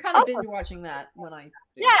Awesome. I'm kind of binge Awesome. watching that when I do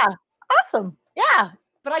that. Yeah. Awesome. Yeah.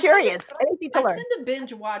 But Curious. Anything I to tend learn. to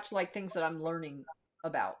binge watch like things that I'm learning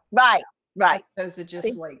about, Right. as Right. opposed to just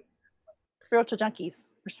See, like spiritual junkies.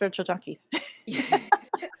 We're spiritual junkies.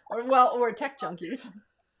 or tech junkies.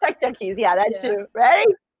 Tech junkies. Yeah, that Yeah, too.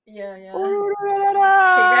 Ready? yeah.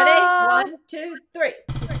 Okay, ready? I 1, 2, 3.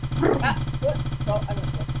 Whoop. Well, I went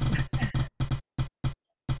first.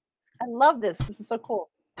 love this. This is so cool.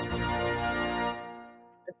 That's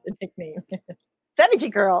the nickname.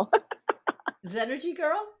 Synergy Girl. Zenergy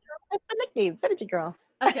girl. That's the nickname. Synergy Girl.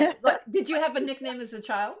 Okay. Look, did you have a nickname as a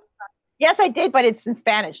child? Yes, I did, but it's in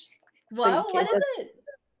Spanish. So you Well, what can't is just it?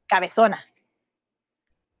 cabezona.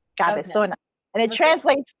 Okay. Cabezona. And it What's it?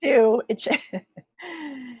 translates to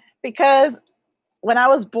because when I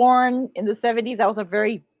was born in the 70s, I was a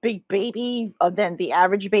very big baby than the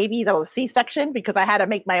average babies. I was a C-section because I had to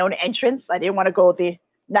make my own entrance. I didn't want to go the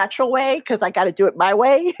natural way because I got to do it my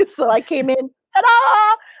way. So I came in,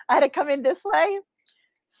 ta-da! I had to come in this way.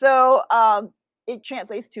 So it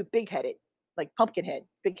translates to big-headed, like pumpkin head,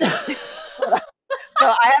 big head. So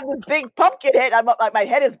I have this big pumpkin head. My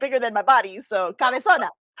head is bigger than my body. So cabezona,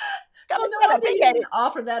 Oh, no cabezona, wonder you didn't big-headed,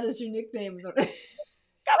 offer that as your nickname.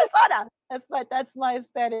 cabezona. That's my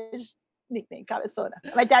Spanish nickname, cabezona.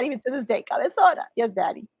 My dad even to this day, cabezona. Yes,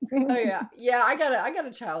 daddy. Oh yeah, yeah. I got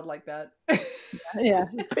a child like that. Yeah,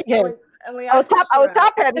 big head. Only I I was top. pushed I her was out.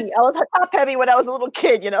 top heavy. I was top heavy when I was a little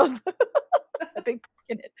kid. A big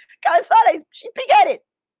pumpkin head. Cabezona. She's big headed.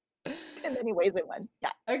 In many ways, it went. Yeah.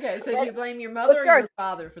 Okay, so do Yes. you blame your What's mother or yours? your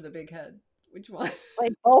father for the big head? Which one?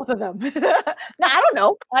 Like both of them. No, I don't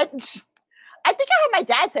know. I think I have my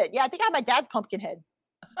dad's head. Yeah, I think I have my dad's pumpkin head.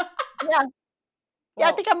 Yeah, yeah. I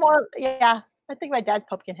Well, think I'm more. Yeah, I think my dad's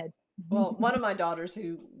pumpkin head. one of my daughters,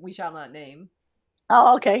 who we shall not name,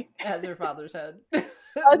 Oh, okay. has her father's head, Oh,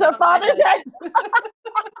 it's her not my father's head. head.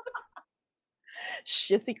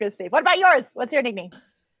 Shh, secret safe. What about yours? What's your nickname?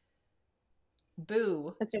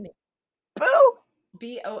 Boo. What's your name? Boo.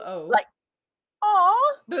 Boo. Like, aw,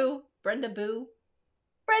 Boo. Brenda Boo.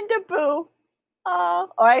 Brenda Boo. Oh,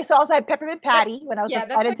 all right. So I also had Peppermint That Patty when I was a Yeah, flight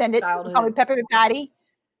that's like attendant. People call me childhood. Peppermint Patty.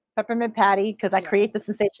 Peppermint Patty because I Yeah. create the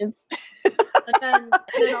sensations. And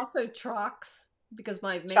then also Trox, because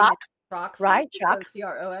my maiden name Chalk, is Trox, right? so Chalks.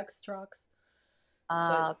 Trox, Trox.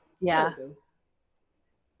 But it's Yeah. probably Boo.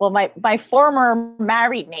 Well, my former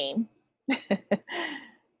married name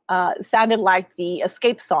sounded like the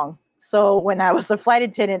Escape song. So when I was a flight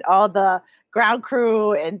attendant, all the ground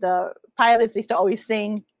crew and the pilots used to always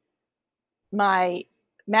sing my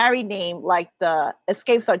married name like the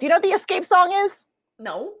Escape song. Do you know what the Escape song is?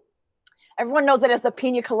 No. Everyone knows it as the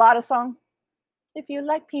Pina Colada song. If you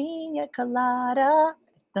like Pina Colada,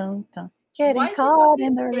 dun, dun, Why getting is it called caught the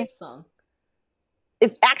in the rain. Escape song?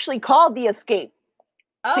 It's actually called the Escape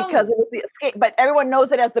because Oh, it was the Escape, but everyone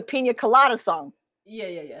knows it as the Pina Colada song.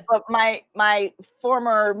 yeah. But my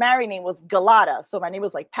former married name was Galata, so my name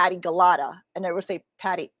was like Patty Galata, and they would say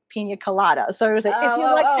Patty Pina Colada. So it was like, if you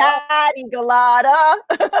like Oh. Patty Galata,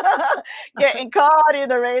 getting caught in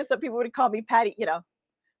the rain, so people would call me Patty,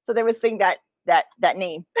 So they would sing that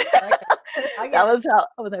name. Okay, I That get it. was how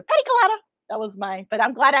I was like Patty Colada. That was mine, but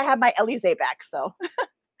I'm glad I have my Elizee back. So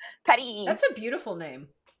Patty That's a beautiful name.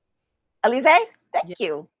 Elizee,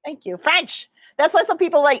 Yeah. thank you. French. That's why some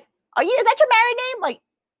people like, are you? Is that your married name? Like,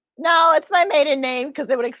 no, it's my maiden name because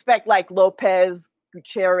they would expect like Lopez,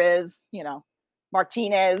 Gutierrez,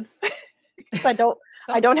 Martinez. I don't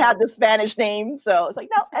I Something don't have the else. Spanish name, so it's like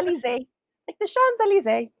no, Elysee, like the Champs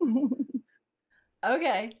Elysees.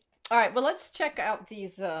 Okay. All right. Well, let's check out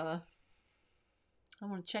these. I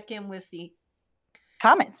want to check in with the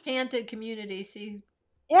Comments. Enchanted community. See.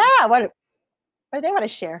 Yeah, what do they want to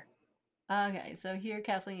share? Okay. So here,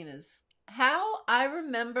 Kathleen is. How I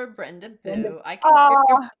remember Brenda Brenda. Boo. I can hear your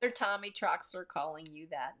Aw, mother, Tommy Troxler, calling you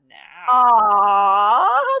that now.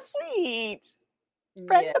 aw, how sweet. Yeah.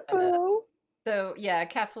 Brenda Boo. So yeah,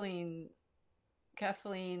 Kathleen.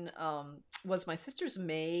 Kathleen was my sister's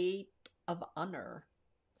maid of honor.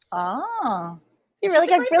 So Oh, you and she's really a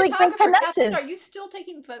got great really great photographer. Kathleen, connections. are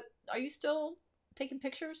you still taking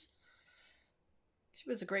pictures? She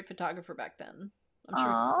was a great photographer back then. I'm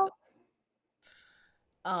sure. Oh,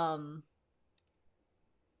 Um,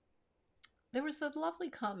 there was a lovely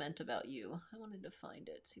comment about you. I wanted to find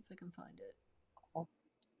it. See if I can find it.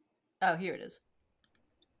 Oh, here it is.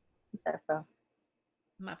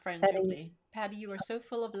 My friend Patty. Julie. Patty, you are so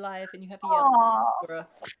full of life and you have a yellow Oh. aura.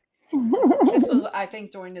 This was, I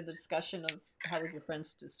think, during the discussion of how would your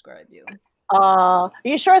friends describe you. Are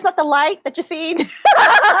you sure it's not the light that you see?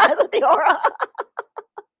 The aura.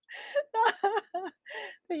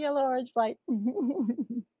 The yellow orange light.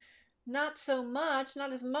 Not so much,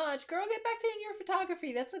 not as much. Girl, get back to your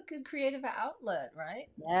photography. That's a good creative outlet, right?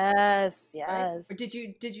 Yes, Right? yes. Or did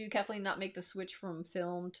you Kathleen not make the switch from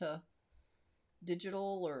film to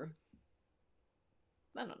digital, or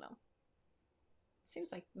I don't know.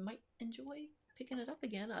 Seems like you might enjoy picking it up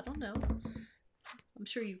again. I don't know. I'm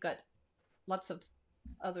sure you've got lots of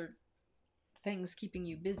other things keeping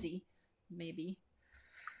you busy, maybe.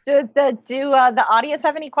 Do the audience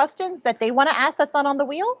have any questions that they want to ask that's not on the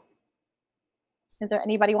wheel? Is there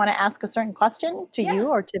anybody want to ask a certain question to Yeah. you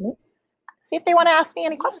or to me? See if they want to ask me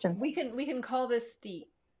any Yeah. questions. We can call this the,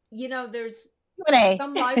 there's Q&A.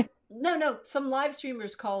 some live no some live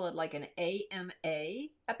streamers call it like an AMA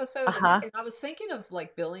episode, Uh-huh. and I was thinking of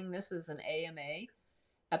like billing this as an AMA Which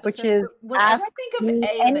episode, is but whenever I ask think of me AMA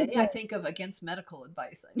I anything. think of against medical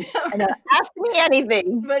advice. I know. Ask me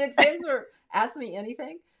anything. But it stands for ask me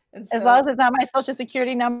anything, and As long so as it's not my social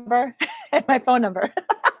security number and my phone number.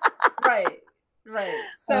 right, right,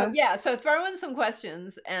 so Uh, yeah, so throw in some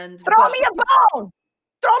questions, and Throw but me a bone.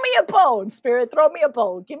 Throw me a bone, Spirit. Throw me a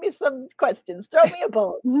bone. Give me some questions. Throw me a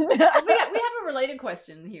bone. oh, we have a related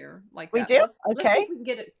question here like We that. do? Let's see Okay. if we can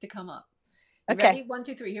get it to come up. You Okay. ready? 1,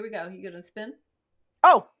 2, 3. Here we go. You gonna spin?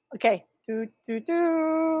 Oh, okay. Do, do,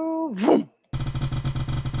 do. Vroom.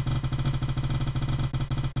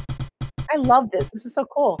 I love this. This is so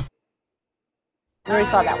cool. We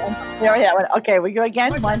already saw that one. We already had one. Okay, we go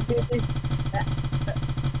again. One more 1, time. 2, 3.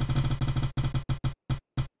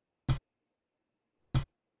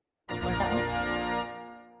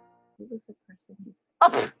 Who was the person who's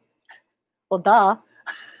oh, well, duh.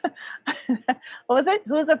 What was it?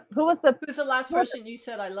 Who's the last person you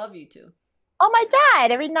said I love you to? Oh, my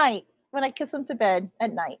dad, every night when I kiss him to bed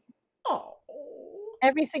at night. Oh,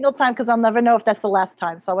 Every single time, because I'll never know if that's the last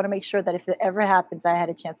time. So I want to make sure that if it ever happens, I had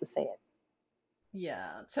a chance to say it.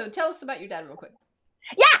 yeah. So tell us about your dad real quick.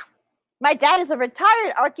 Yeah. My dad is a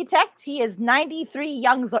retired architect. He is 93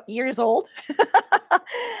 years old.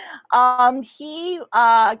 My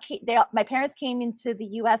parents came into the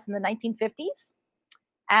U.S. in the 1950s,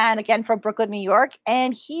 and again from Brooklyn, New York.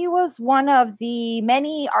 And he was one of the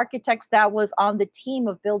many architects that was on the team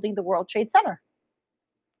of building the World Trade Center.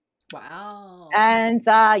 Wow. And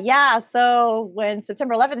so when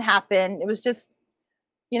September 11th happened, it was just,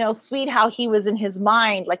 sweet how he was in his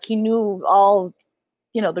mind, like he knew all,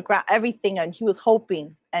 the ground, everything, and he was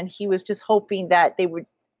hoping, that they would,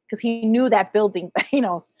 because he knew that building,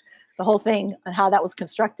 the whole thing and how that was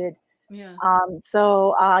constructed. Yeah.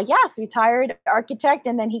 So retired architect,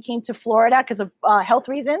 and then he came to Florida because of health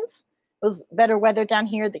reasons. It was better weather down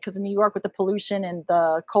here because of New York with the pollution and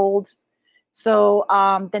the cold. So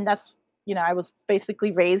then that's, I was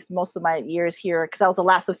basically raised most of my years here because I was the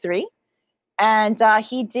last of three. And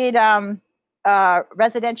he did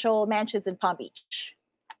residential mansions in Palm Beach.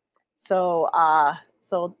 So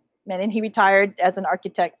and then he retired as an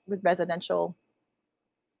architect with residential,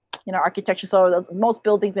 architecture. So most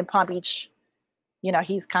buildings in Palm Beach,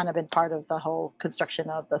 he's kind of been part of the whole construction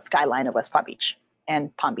of the skyline of West Palm Beach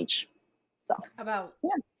and Palm Beach. So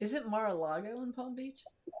Is it Mar-a-Lago in Palm Beach?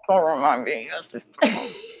 Don't remind me.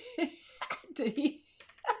 Did he?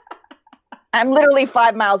 I'm literally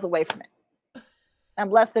 5 miles away from it. I'm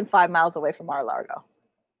less than 5 miles away from Mar-a-Lago.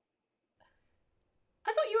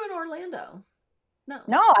 I thought you were in Orlando.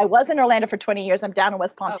 No, I was in Orlando for 20 years. I'm down in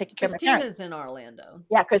West Palm taking care of my parents. Christina's in Orlando.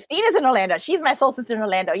 Yeah, Christina's in Orlando. She's my soul sister in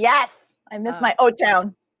Orlando. Yes, I miss my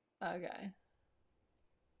O-Town. Okay.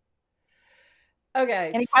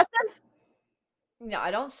 Any questions? No,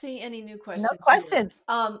 I don't see any new questions. No questions.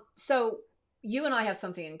 Here. So you and I have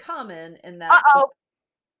something in common in that. Uh-oh.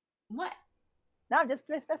 What? No, I'm just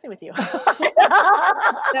messing with you.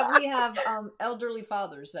 That we have elderly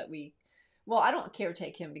fathers that we. Well, I don't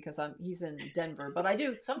caretake him because he's in Denver, but I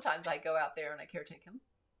do. Sometimes I go out there and I caretake him.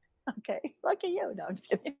 Okay, look at you. No, I'm just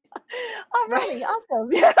kidding. Oh, really? Awesome.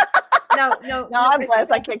 No, I'm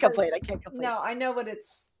blessed. I can't complain. No, I know what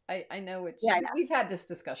I know it's, Yeah, I know. we've had this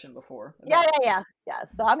discussion before Yeah, about it. yeah, yeah, yeah.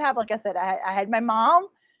 So I'm happy. Like I said, I had my mom,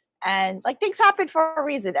 and like things happen for a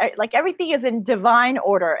reason. Like everything is in divine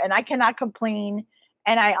order, and I cannot complain.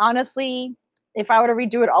 And I honestly, if I were to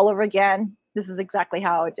redo it all over again, this is exactly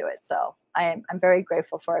how I would do it. So I'm very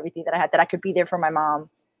grateful for everything that I had, that I could be there for my mom,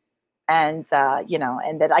 and you know,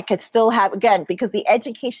 and that I could still have, again, because the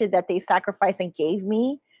education that they sacrificed and gave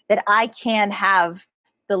me, that I can have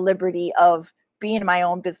the liberty of being my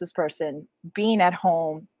own business person, being at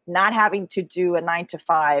home, not having to do a 9 to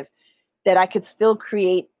 5, that I could still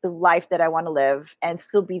create the life that I want to live and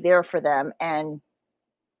still be there for them. And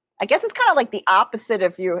I guess it's kind of like the opposite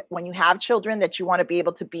of you when you have children, that you want to be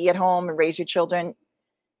able to be at home and raise your children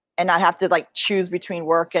and not have to like choose between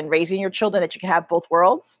work and raising your children, that you can have both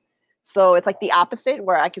worlds. So it's like the opposite,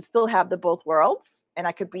 where I could still have the both worlds and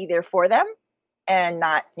I could be there for them and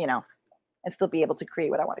not, you know, and still be able to create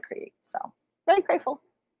what I want to create. So very grateful.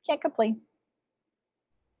 Can't complain.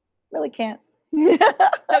 Really can't.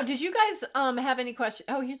 So did you guys have any questions?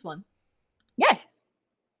 Oh, here's one. Yeah.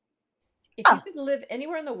 If you Oh, could live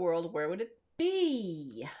anywhere in the world, where would it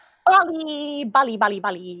be? Bali, Bali, Bali,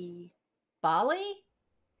 Bali. Bali?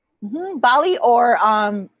 Bali or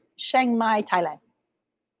Chiang Mai, Thailand.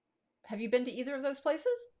 Have you been to either of those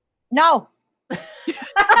places? No.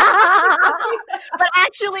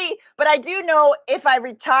 but I do know, if I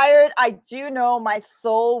retired, I do know my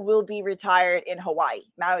soul will be retired in Hawaii,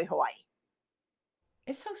 Maui, Hawaii.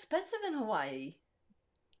 It's so expensive in Hawaii.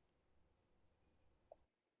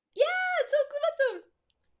 Yeah, it's so expensive.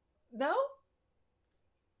 No?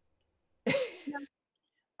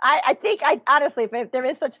 I think, I honestly, if there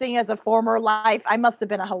is such thing as a former life, I must have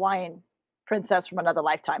been a Hawaiian princess from another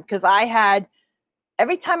lifetime, because I had,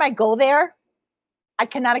 every time I go there, I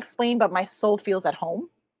cannot explain, but my soul feels at home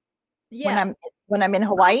when Yeah. I'm in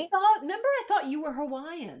Hawaii. I thought you were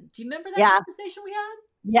Hawaiian. Do you remember that Yeah, conversation we had?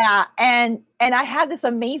 yeah, and I have this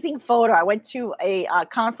amazing photo. I went to a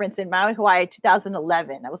conference in Maui, Hawaii,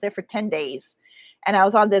 2011. I was there for 10 days, and I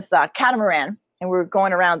was on this catamaran, and we were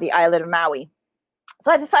going around the island of Maui.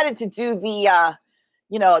 So I decided to do the,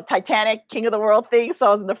 you know, Titanic, King of the World thing. So I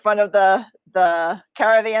was in the front of the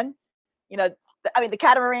caravan, you know, the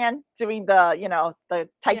catamaran, doing the, you know, the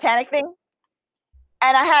Yeah. Titanic thing.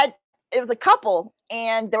 And it was a couple,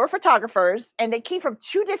 and they were photographers, and they came from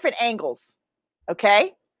 2 different angles.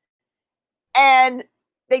 Okay. And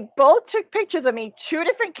they both took pictures of me, 2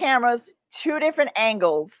 different cameras, 2 different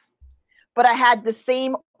angles, but I had the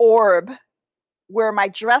same orb where my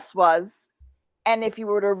dress was. And if you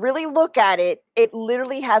were to really look at it, it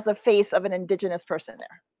literally has a face of an indigenous person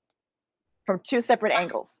there from 2 separate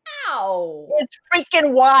angles. Wow. It's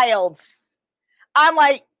freaking wild. I'm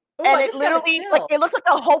like, Oh, and I it just got a literally, like, chill. it looks like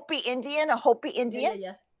a Hopi Indian, Yeah, yeah,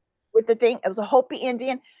 yeah. with the thing. It was a Hopi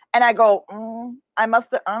Indian. And I go, I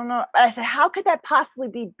don't know. But I said, how could that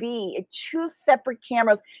possibly be? 2 separate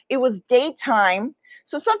cameras. It was daytime.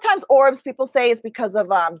 So sometimes orbs, people say, is because of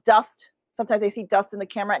dust. Sometimes they see dust in the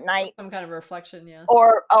camera at night. Some kind of reflection, yeah.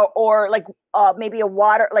 Or like maybe a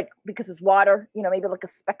water, like, because it's water, you know, maybe like a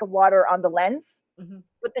speck of water on the lens. Mm-hmm.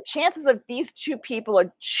 But the chances of these 2 people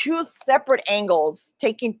are 2 separate angles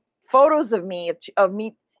taking photos of me,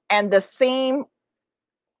 and the same,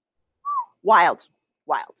 wild.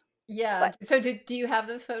 Yeah. But So do you have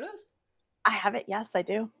those photos? I have it. Yes, I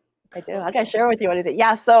do. I Cool. gotta share with you what is it.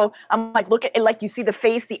 Yeah. So I'm like, look at it, like you see the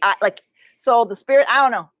face, the eye, like, so the spirit, I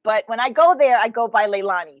don't know. But when I go there, I go by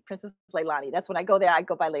Leilani, Princess Leilani. That's when I go there, I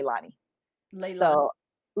go by Leilani. Layla. So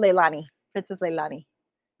Leilani, Princess Leilani.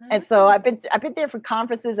 And so Oh. I've been there for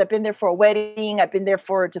conferences, I've been there for a wedding, I've been there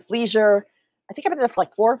for just leisure. I think I've been there for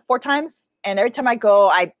like four times. And every time I go,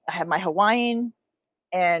 I have my Hawaiian,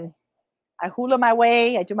 and I hula my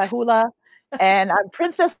way, I do my hula, and I'm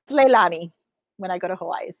Princess Leilani when I go to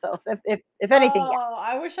Hawaii. So if anything, Oh,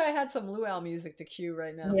 I wish I had some luau music to cue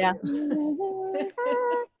right now for yeah. you.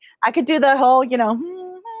 I could do the whole, you know,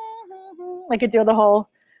 I could do the whole,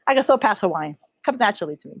 I could still pass Hawaiian. Comes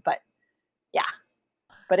naturally to me, but yeah.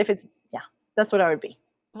 But if it's, yeah, that's what I would be.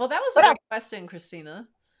 Well, that was a What great else? question, Christina.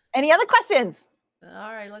 Any other questions?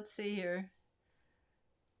 All right, let's see here.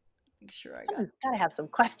 Make sure I got. Gotta have some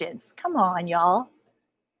questions. Come on, y'all.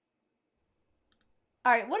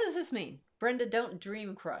 All right, what does this mean? Brenda, don't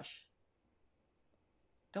dream crush.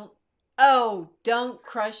 Don't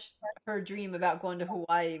crush her dream about going to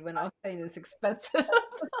Hawaii when I was saying it's expensive.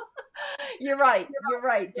 You're right. You're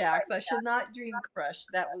right, Jax. I should not dream crush.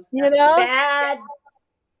 That was You know? bad,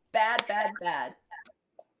 bad, bad, bad.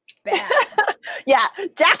 Bad. Yeah,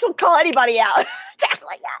 Jax will call anybody out. Jax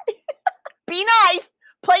like that. Be nice.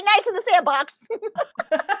 Play nice in the sandbox.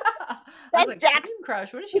 I was That's like, Jack's dream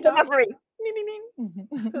crush. What is she talking delivery. about?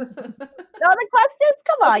 No other questions?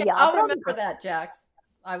 Come on, Okay, y'all. I'll Throw me remember that, Jax.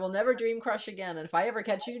 I will never dream crush again. And if I ever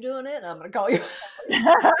catch you doing it, I'm gonna call you.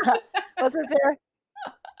 Wasn't there?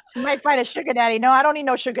 She might find a sugar daddy. No, I don't need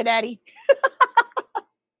no sugar daddy.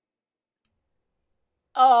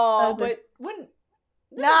 Oh, but wouldn't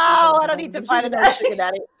No, I don't need to find another sugar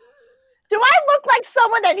daddy. Do I look like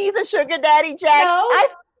someone that needs a sugar daddy, Jack?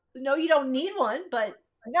 No, you don't need one, but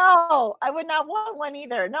no, I would not want one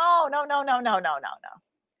either. No. No,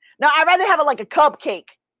 I'd rather have like a cupcake.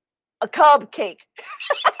 A cupcake.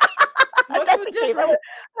 What's the difference?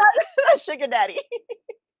 Not a sugar daddy.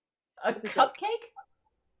 A cupcake?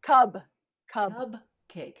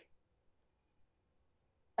 Cupcake.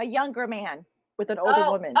 A younger man with an older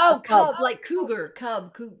woman. Oh, cub, like cougar,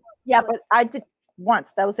 cub. Yeah, but I did once.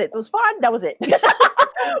 That was it. It was fun. That was it.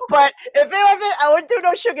 But if it wasn't, I wouldn't do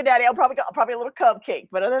no sugar daddy. I'll probably a little cupcake.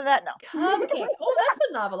 But other than that, no. Cupcake. Oh, that's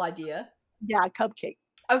a novel idea. Yeah, cupcake.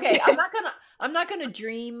 Okay, I'm not gonna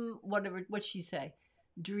dream what'd she say?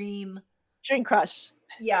 Dream crush.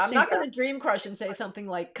 Yeah, I'm not gonna dream crush and say something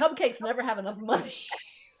like cupcakes never have enough money.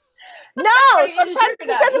 No, because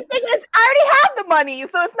the thing is, I already have the money,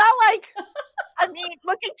 so it's not like. I mean,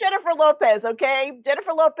 look at Jennifer Lopez, okay?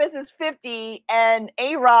 Jennifer Lopez is 50 and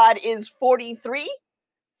A-Rod is 43.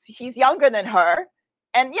 He's younger than her.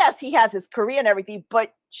 And yes, he has his career and everything,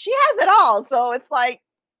 but she has it all. So it's like,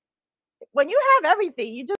 when you have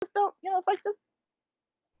everything, you just don't, it's like this.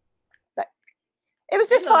 It was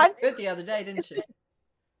just fun. Good the other day, didn't she?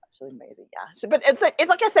 Actually amazing, yeah. But it's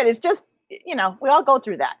like I said, it's just, we all go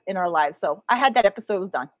through that in our lives. So I had that episode, it was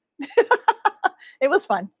done. It was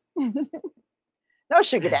fun. No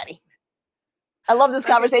sugar daddy. I love this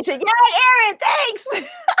conversation. Yay, Erin,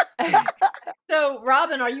 thanks. So,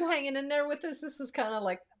 Robin, are you hanging in there with us? This is kind of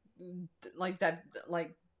like that,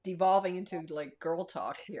 like devolving into like girl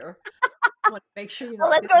talk here. I want to make sure you know.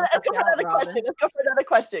 Let's go for another question. Let's go for another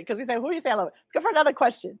question because we say, who do you say hello? Let's go for another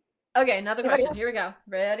question. Okay, another question. Here we go.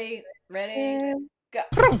 Ready, go.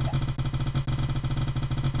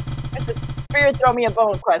 That's a spirit throw me a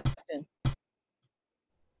bone question.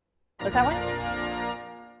 What's that one?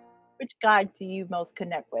 Which God do you most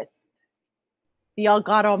connect with? The all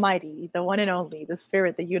God Almighty, the one and only, the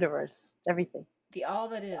spirit, the universe, everything. The all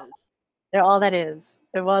that is. They're all that is.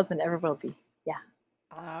 There was and ever will be. Yeah.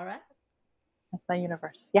 All right. That's my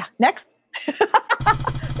universe. Yeah. Next.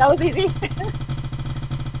 That was easy.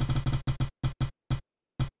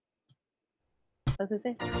 What does it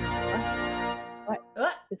say?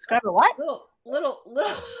 What? Describe a what? Little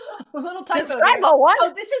typo. Describe a what?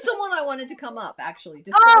 Oh, this is the one I wanted to come up, actually.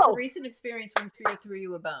 Describe a recent experience when spirit threw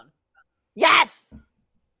you a bone. Yes!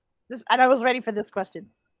 And I was ready for this question.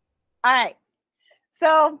 All right.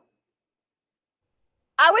 So,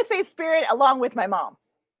 I would say spirit along with my mom.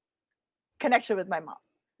 Connection with my mom.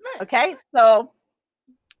 Right. Okay? So,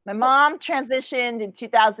 my mom transitioned in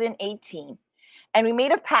 2018. And we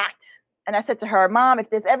made a pact. And I said to her, Mom, if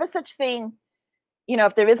there's ever such thing,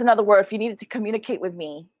 if there is another word, if you needed to communicate with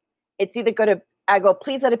me, it's either I go,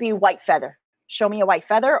 please let it be white feather. Show me a white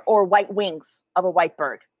feather or white wings of a white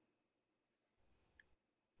bird.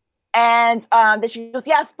 And then she goes,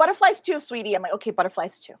 yes, butterflies too, sweetie. I'm like, okay,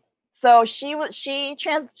 butterflies too. So she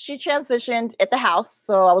transitioned at the house.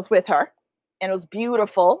 So I was with her and it was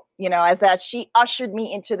beautiful, as that she ushered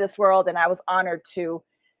me into this world. And I was honored to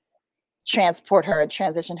transport her and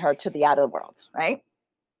transition her to the outer world, right?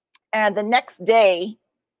 And the next day,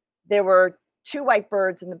 there were 2 white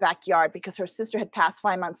birds in the backyard because her sister had passed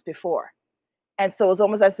 5 months before. And so it was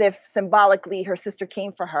almost as if symbolically her sister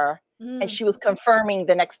came for her and she was confirming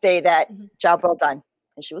the next day that job well done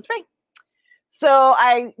and she was free. So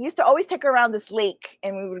I used to always take her around this lake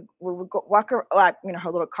and we would go walk her, her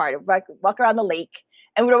little cart, walk around the lake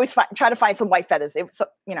and we'd always try to find some white feathers,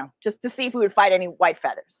 just to see if we would find any white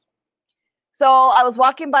feathers. So I was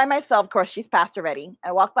walking by myself. Of course, she's passed already.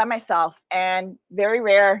 I walked by myself and very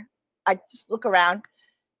rare, I just look around.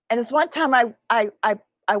 And this one time I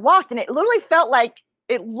walked and it literally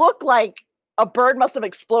it looked like a bird must have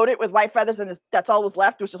exploded with white feathers and that's all was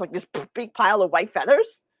left. It was just like this big pile of white feathers.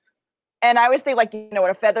 And I always think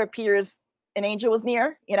when a feather appears, an angel was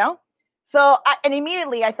near, So and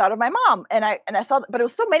immediately I thought of my mom and I saw, but it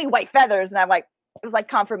was so many white feathers and I'm like, it was like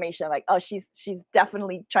confirmation, like, oh, she's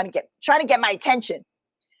definitely trying to get my attention.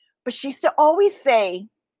 But she used to always say,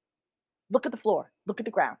 look at the floor, look at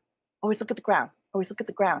the ground, always look at the ground, always look at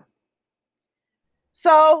the ground.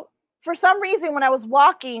 So for some reason, when I was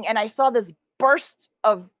walking and I saw this burst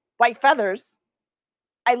of white feathers,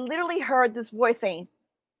 I literally heard this voice saying,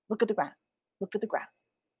 look at the ground, look at the ground,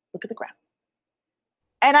 look at the ground.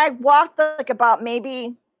 And I walked like about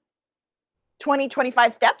maybe 20,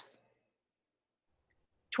 25 steps,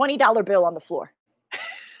 $20 bill on the floor.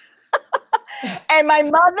 And my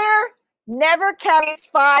mother never carries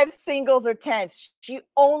 5 singles or 10s. She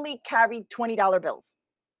only carried $20 bills.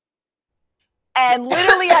 And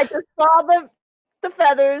literally, I just saw the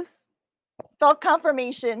feathers, felt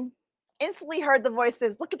confirmation, instantly heard the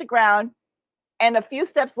voices, look at the ground, and a few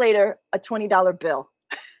steps later, a $20 bill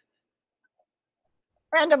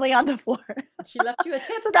randomly on the floor. She left you a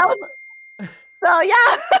tip. So that was, so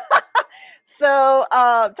yeah. So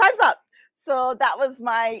time's up. So that was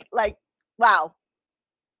my, like, wow,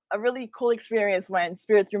 a really cool experience when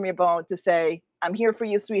Spirit threw me a bone to say, I'm here for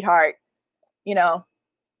you, sweetheart, you know,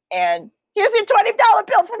 and here's your $20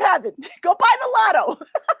 bill from heaven. Go buy the lotto.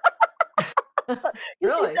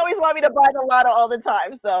 Really? She always wanted me to buy the lotto all the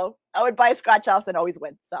time. So I would buy scratch offs and always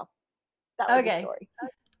win. So that was the story.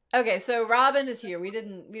 Okay, so Robin is here. We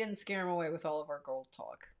didn't scare him away with all of our gold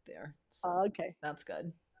talk there. So okay. That's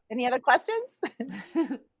good. Any other questions?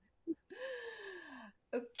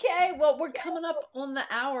 Okay, well, we're coming up on the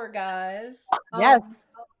hour, guys. Yes.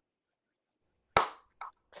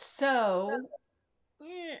 So,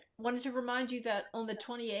 wanted to remind you that on the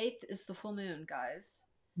 28th is the full moon, guys.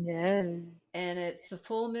 Yeah. And it's a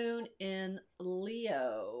full moon in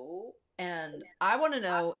Leo. And I want to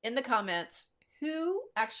know in the comments who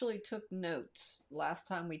actually took notes last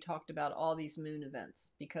time we talked about all these moon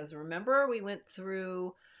events. Because remember, we went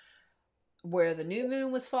through where the new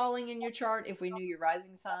moon was falling in your chart if we knew your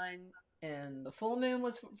rising sign, and the full moon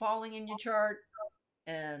was falling in your chart,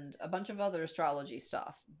 and a bunch of other astrology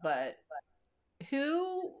stuff. But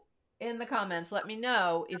who in the comments, let me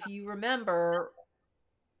know if you remember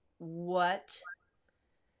what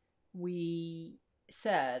we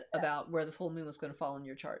said about where the full moon was going to fall in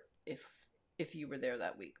your chart if you were there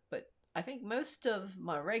that week. But I think most of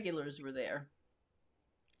my regulars were there.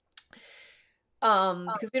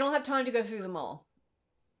 Because we don't have time to go through them all.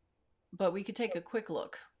 But we could take a quick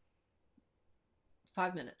look.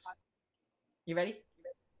 5 minutes. You ready?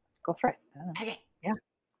 Go for it. Okay. Yeah.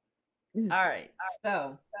 All right.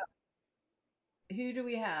 So, who do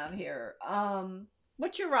we have here?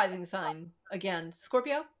 What's your rising sign again?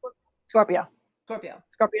 Scorpio? Scorpio. Scorpio.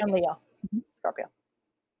 Scorpio and Leo. Scorpio.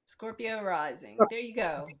 Scorpio rising. There you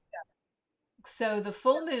go. So the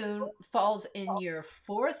full moon falls in your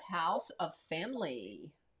 4th house of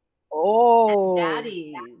family. Oh. And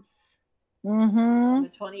daddies. Mm-hmm. The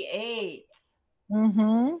 28th.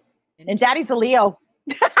 Mm-hmm. And daddy's a Leo.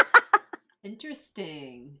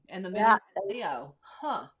 Interesting. And the moon is Leo.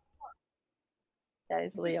 Huh.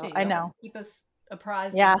 Daddy's Leo. I know. To keep us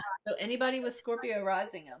apprised. Yeah. So anybody with Scorpio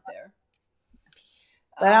rising out there?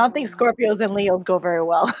 But I don't think Scorpios and Leos go very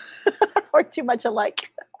well. Or too much alike.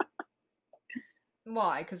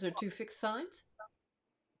 Why? Because they're 2 fixed signs?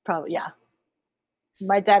 Probably, yeah.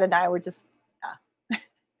 My dad and I were just,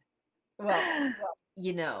 Well,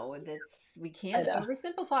 you know, we can't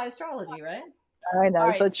oversimplify astrology, right? I know. All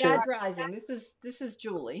right, so true. Sag rising. This is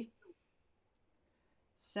Julie.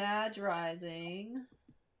 Sag rising.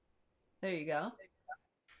 There you go.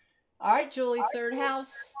 All right, Julie, 3rd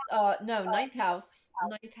house. No, 9th house.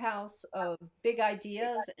 9th house of big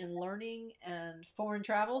ideas and learning and foreign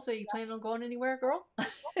travel. So you planning on going anywhere, girl?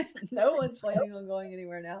 No one's planning on going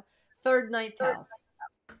anywhere now. 3rd, 9th house.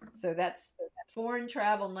 So that's foreign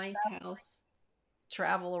travel, 9th house,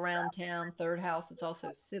 travel around town. 3rd house, it's also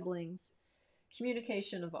siblings,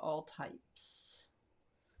 communication of all types,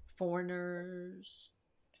 foreigners.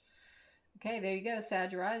 Okay, there you go,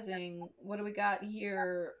 Sag rising. What do we got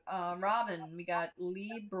here? Robin, we got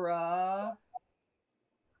Libra.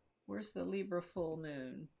 Where's the Libra full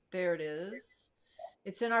moon? There it is.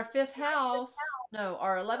 It's in our 5th house. No,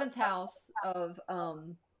 our 11th house of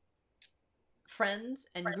friends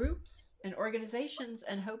and groups and organizations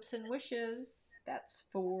and hopes and wishes. That's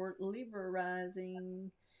for Libra rising.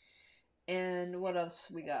 And what else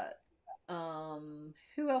we got?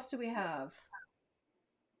 Who else do we have?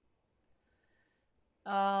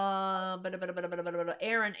 Aaron,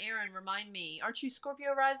 remind me. Aren't you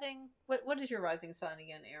Scorpio rising? What is your rising sign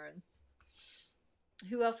again, Aaron?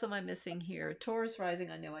 Who else am I missing here? Taurus rising,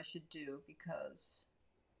 I know I should do because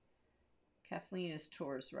Kathleen is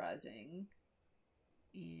Taurus rising.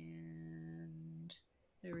 And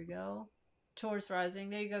there we go. Taurus rising.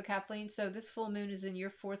 There you go, Kathleen. So this full moon is in your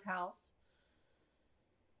 4th house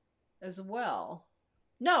as well.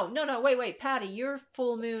 No, wait, Patty, your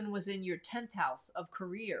full moon was in your 10th house of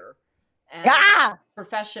career and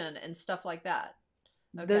profession and stuff like that.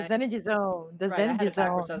 Okay. The energy zone. I had it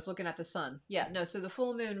backwards. I was looking at the sun. Yeah, no, so the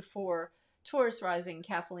full moon for Taurus rising,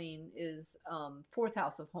 Kathleen, is fourth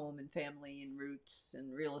house of home and family and roots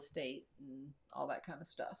and real estate and all that kind of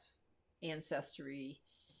stuff. Ancestry.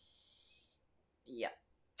 Yep.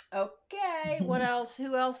 Okay, what else?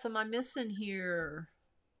 Who else am I missing here?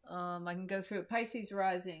 I can go through it. Pisces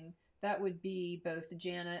rising. That would be both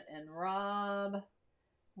Janet and Rob.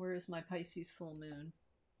 Where is my Pisces full moon?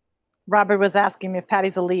 Robert was asking me if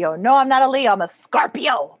Patty's a Leo. No, I'm not a Leo. I'm a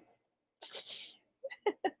Scorpio.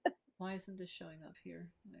 Why isn't this showing up here?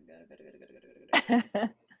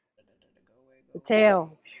 The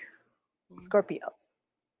tail. Scorpio.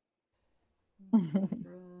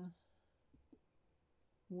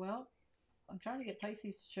 Well, I'm trying to get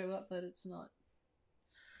Pisces to show up, but it's not.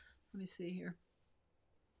 Let me see here.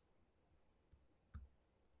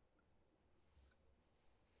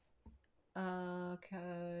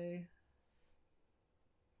 Okay.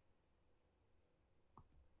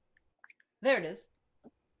 There it is.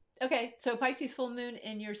 Okay, so Pisces full moon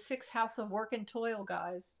in your sixth house of work and toil,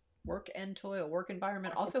 guys. Work and toil, work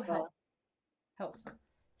environment, also health. Health.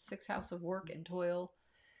 Sixth house of work and toil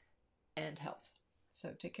and health.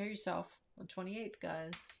 So take care of yourself on 28th,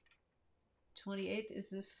 guys. 28th is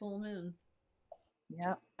this full moon.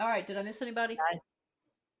 Yep. All right, did I miss anybody? Nice.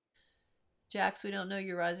 Jax, we don't know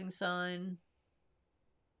your rising sign.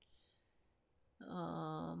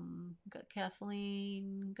 Got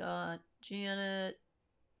Kathleen, got Janet,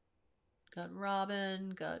 got Robin,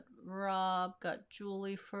 got Rob, got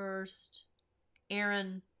Julie first.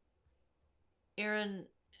 Aaron,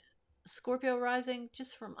 Scorpio rising,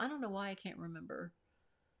 just from, I don't know why I can't remember.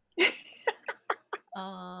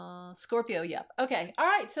 Scorpio, yeah. Okay. All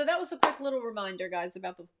right. So that was a quick little reminder, guys,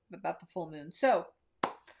 about the full moon. So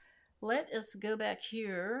let us go back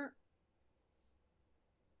here.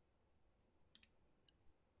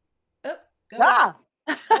 Oh, go away.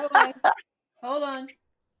 Go away. Hold on.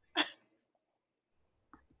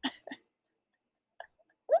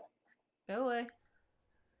 Go away.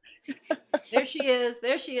 There she is.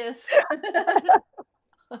 There she is.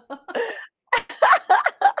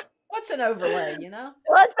 What's an overlay, you know?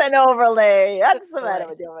 What's an overlay? That's the matter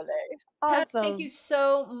with the overlay. Awesome. Pat, thank you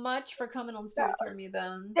so much for coming on Spirit Throw Me a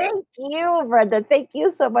Bone. Thank you, Brenda. Thank you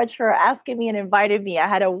so much for asking me and inviting me. I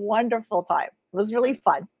had a wonderful time. It was really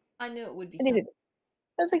fun. I knew it would be fun.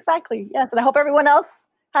 That's exactly. Yes. And I hope everyone else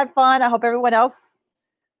had fun. I hope everyone else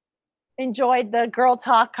enjoyed the girl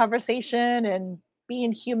talk conversation and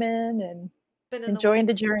being human and enjoying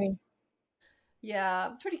the journey.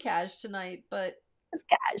 Yeah, pretty cash tonight, but it's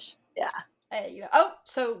cash. Yeah. Hey, you know. Oh,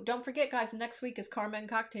 so don't forget, guys. Next week is Carmen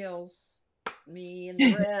Cocktails. Me and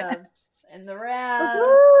the Rev and the Rev.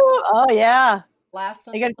 Oh yeah. Last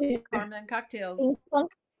Sunday, Carmen Cocktails.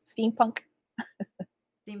 Steampunk.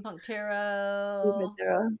 Steampunk Tarot.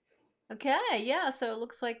 Okay, yeah. So it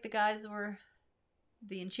looks like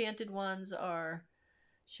the enchanted ones are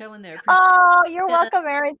showing their appreciation. Oh, you're welcome,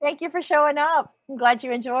 Erin. Thank you for showing up. I'm glad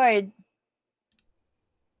you enjoyed.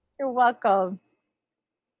 You're welcome.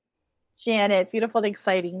 Janet, beautiful and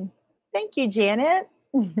exciting. Thank you, Janet.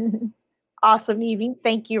 Awesome evening.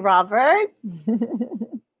 Thank you, Robert.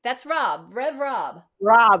 That's Rob. Rev Rob.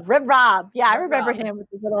 Rev Rob. Yeah, I remember him with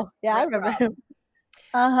his little. Yeah, I remember him.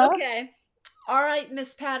 Okay. All right,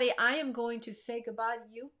 Miss Patty, I am going to say goodbye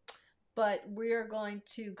to you, but we're going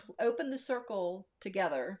to open the circle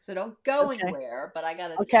together. So don't go anywhere, but I got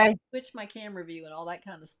to switch my camera view and all that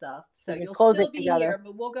kind of stuff. So you'll still be here,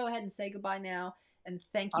 but we'll go ahead and say goodbye now. And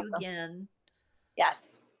thank you again. Yes.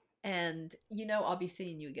 And I'll be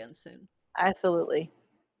seeing you again soon. Absolutely.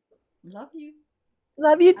 Love you.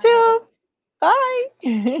 Love you too. Bye.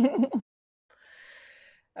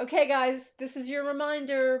 Okay, guys, this is your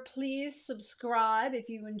reminder. Please subscribe if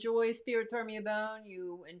you enjoy Spirit Throw Me a Bone.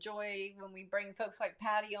 You enjoy when we bring folks like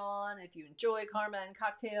Patty on. If you enjoy Carmen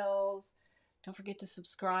Cocktails, don't forget to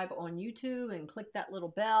subscribe on YouTube and click that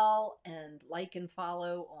little bell and like and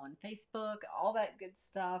follow on Facebook, all that good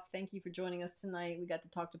stuff. Thank you for joining us tonight. We got to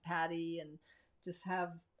talk to Patty and just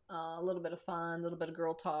have a little bit of fun, a little bit of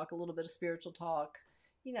girl talk, a little bit of spiritual talk.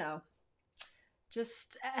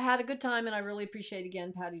 Just had a good time, and I really appreciate,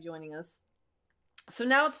 again, Patty joining us. So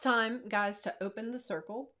now it's time, guys, to open the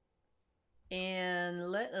circle,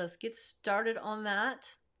 and let us get started on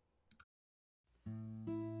that.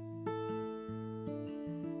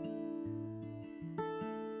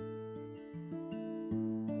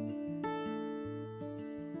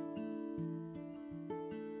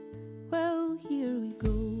 Well, here we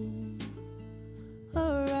go,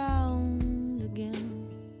 around again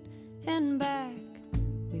and back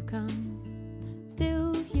we've come,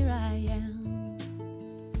 still here I am.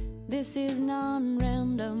 This is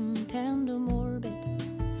non-random, tandem orbit.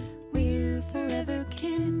 We're ever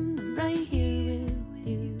can. I'm right here with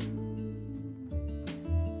you.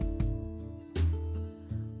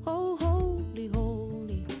 Oh, holy,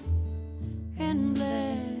 holy, and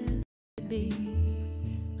blessed be.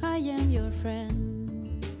 I am your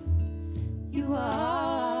friend. You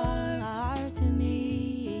are to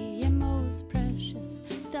me a most precious,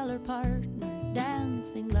 stellar partner,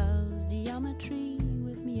 dancing love's geometry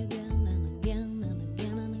with me again and again and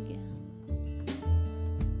again and again.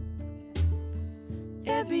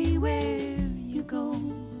 Everywhere you go,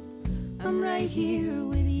 I'm right here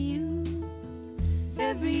with you.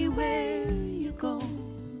 Everywhere you go,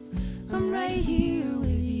 I'm right here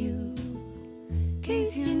with you. In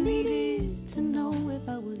case you needed to know if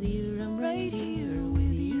I was here, I'm right here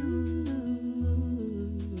with you.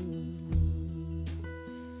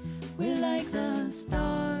 We're like the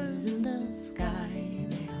stars in the sky.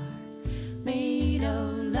 They are made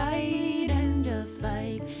of light, and just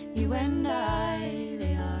like you and I,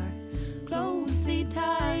 they are closely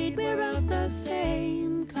tied. We're of the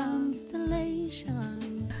same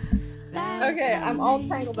constellation. Okay, I'm all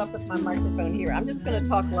tangled up with my microphone here. I'm just going to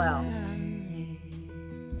talk loud.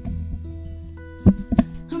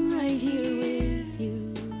 I'm right here with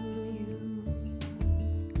you.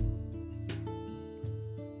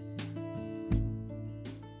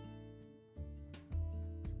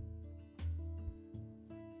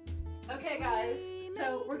 Okay, guys,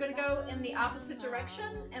 so we're going to go in the opposite direction,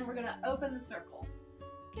 and we're going to open the circle.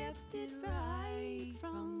 Kept it right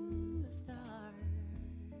from the start.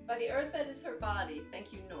 By the earth that is her body,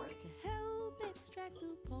 thank you, North. To help extract the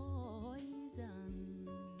poison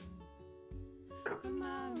from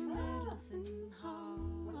our medicine heart.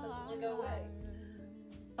 What doesn't go away?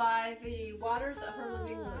 By the waters of her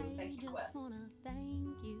living room, thank you, I Quest. just wanna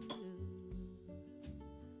thank you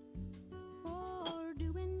for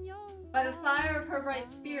doing your By the fire of her bright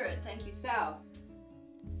spirit, thank you, South.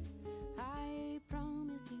 I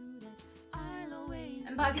promise you that I'll always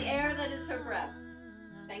And by the air that is her breath,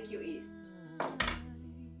 thank you, East.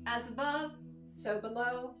 As above, so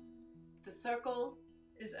below, the circle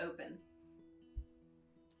is open.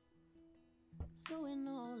 So in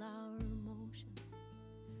all our motion,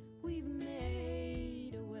 we've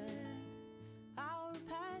made a web. Our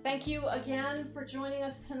path Thank you again for joining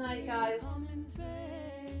us tonight, guys. common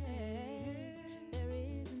threads. There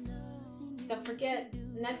is nothing Don't forget,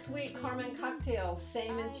 next week, Carmen Cocktail,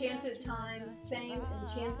 same enchanted time, same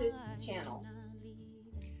enchanted channel.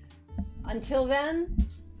 Until then,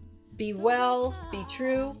 be well, be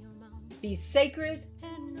true, be sacred,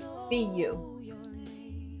 be you.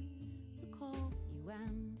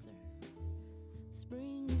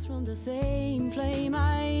 Springs from the same flame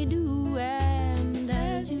I do, and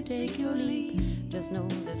as you take your leap, just know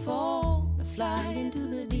before I fly into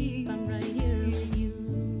the deep, I'm right here with you.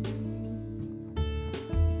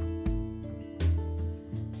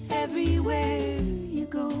 Everywhere you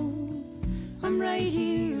go, I'm right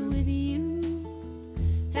here with you.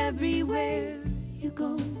 Everywhere you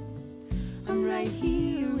go, I'm right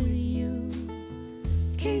here with you.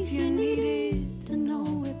 In case you needed to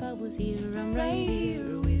know if I was here, I'm right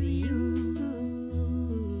here with you.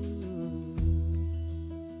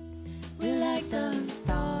 We're like the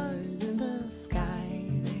stars in the sky.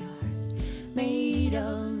 They are made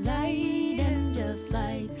of light, and just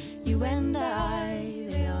like you and I,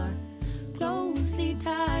 they are closely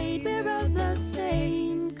tied. We're of the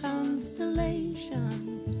same constellation.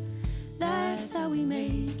 That's how we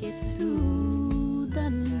make it through.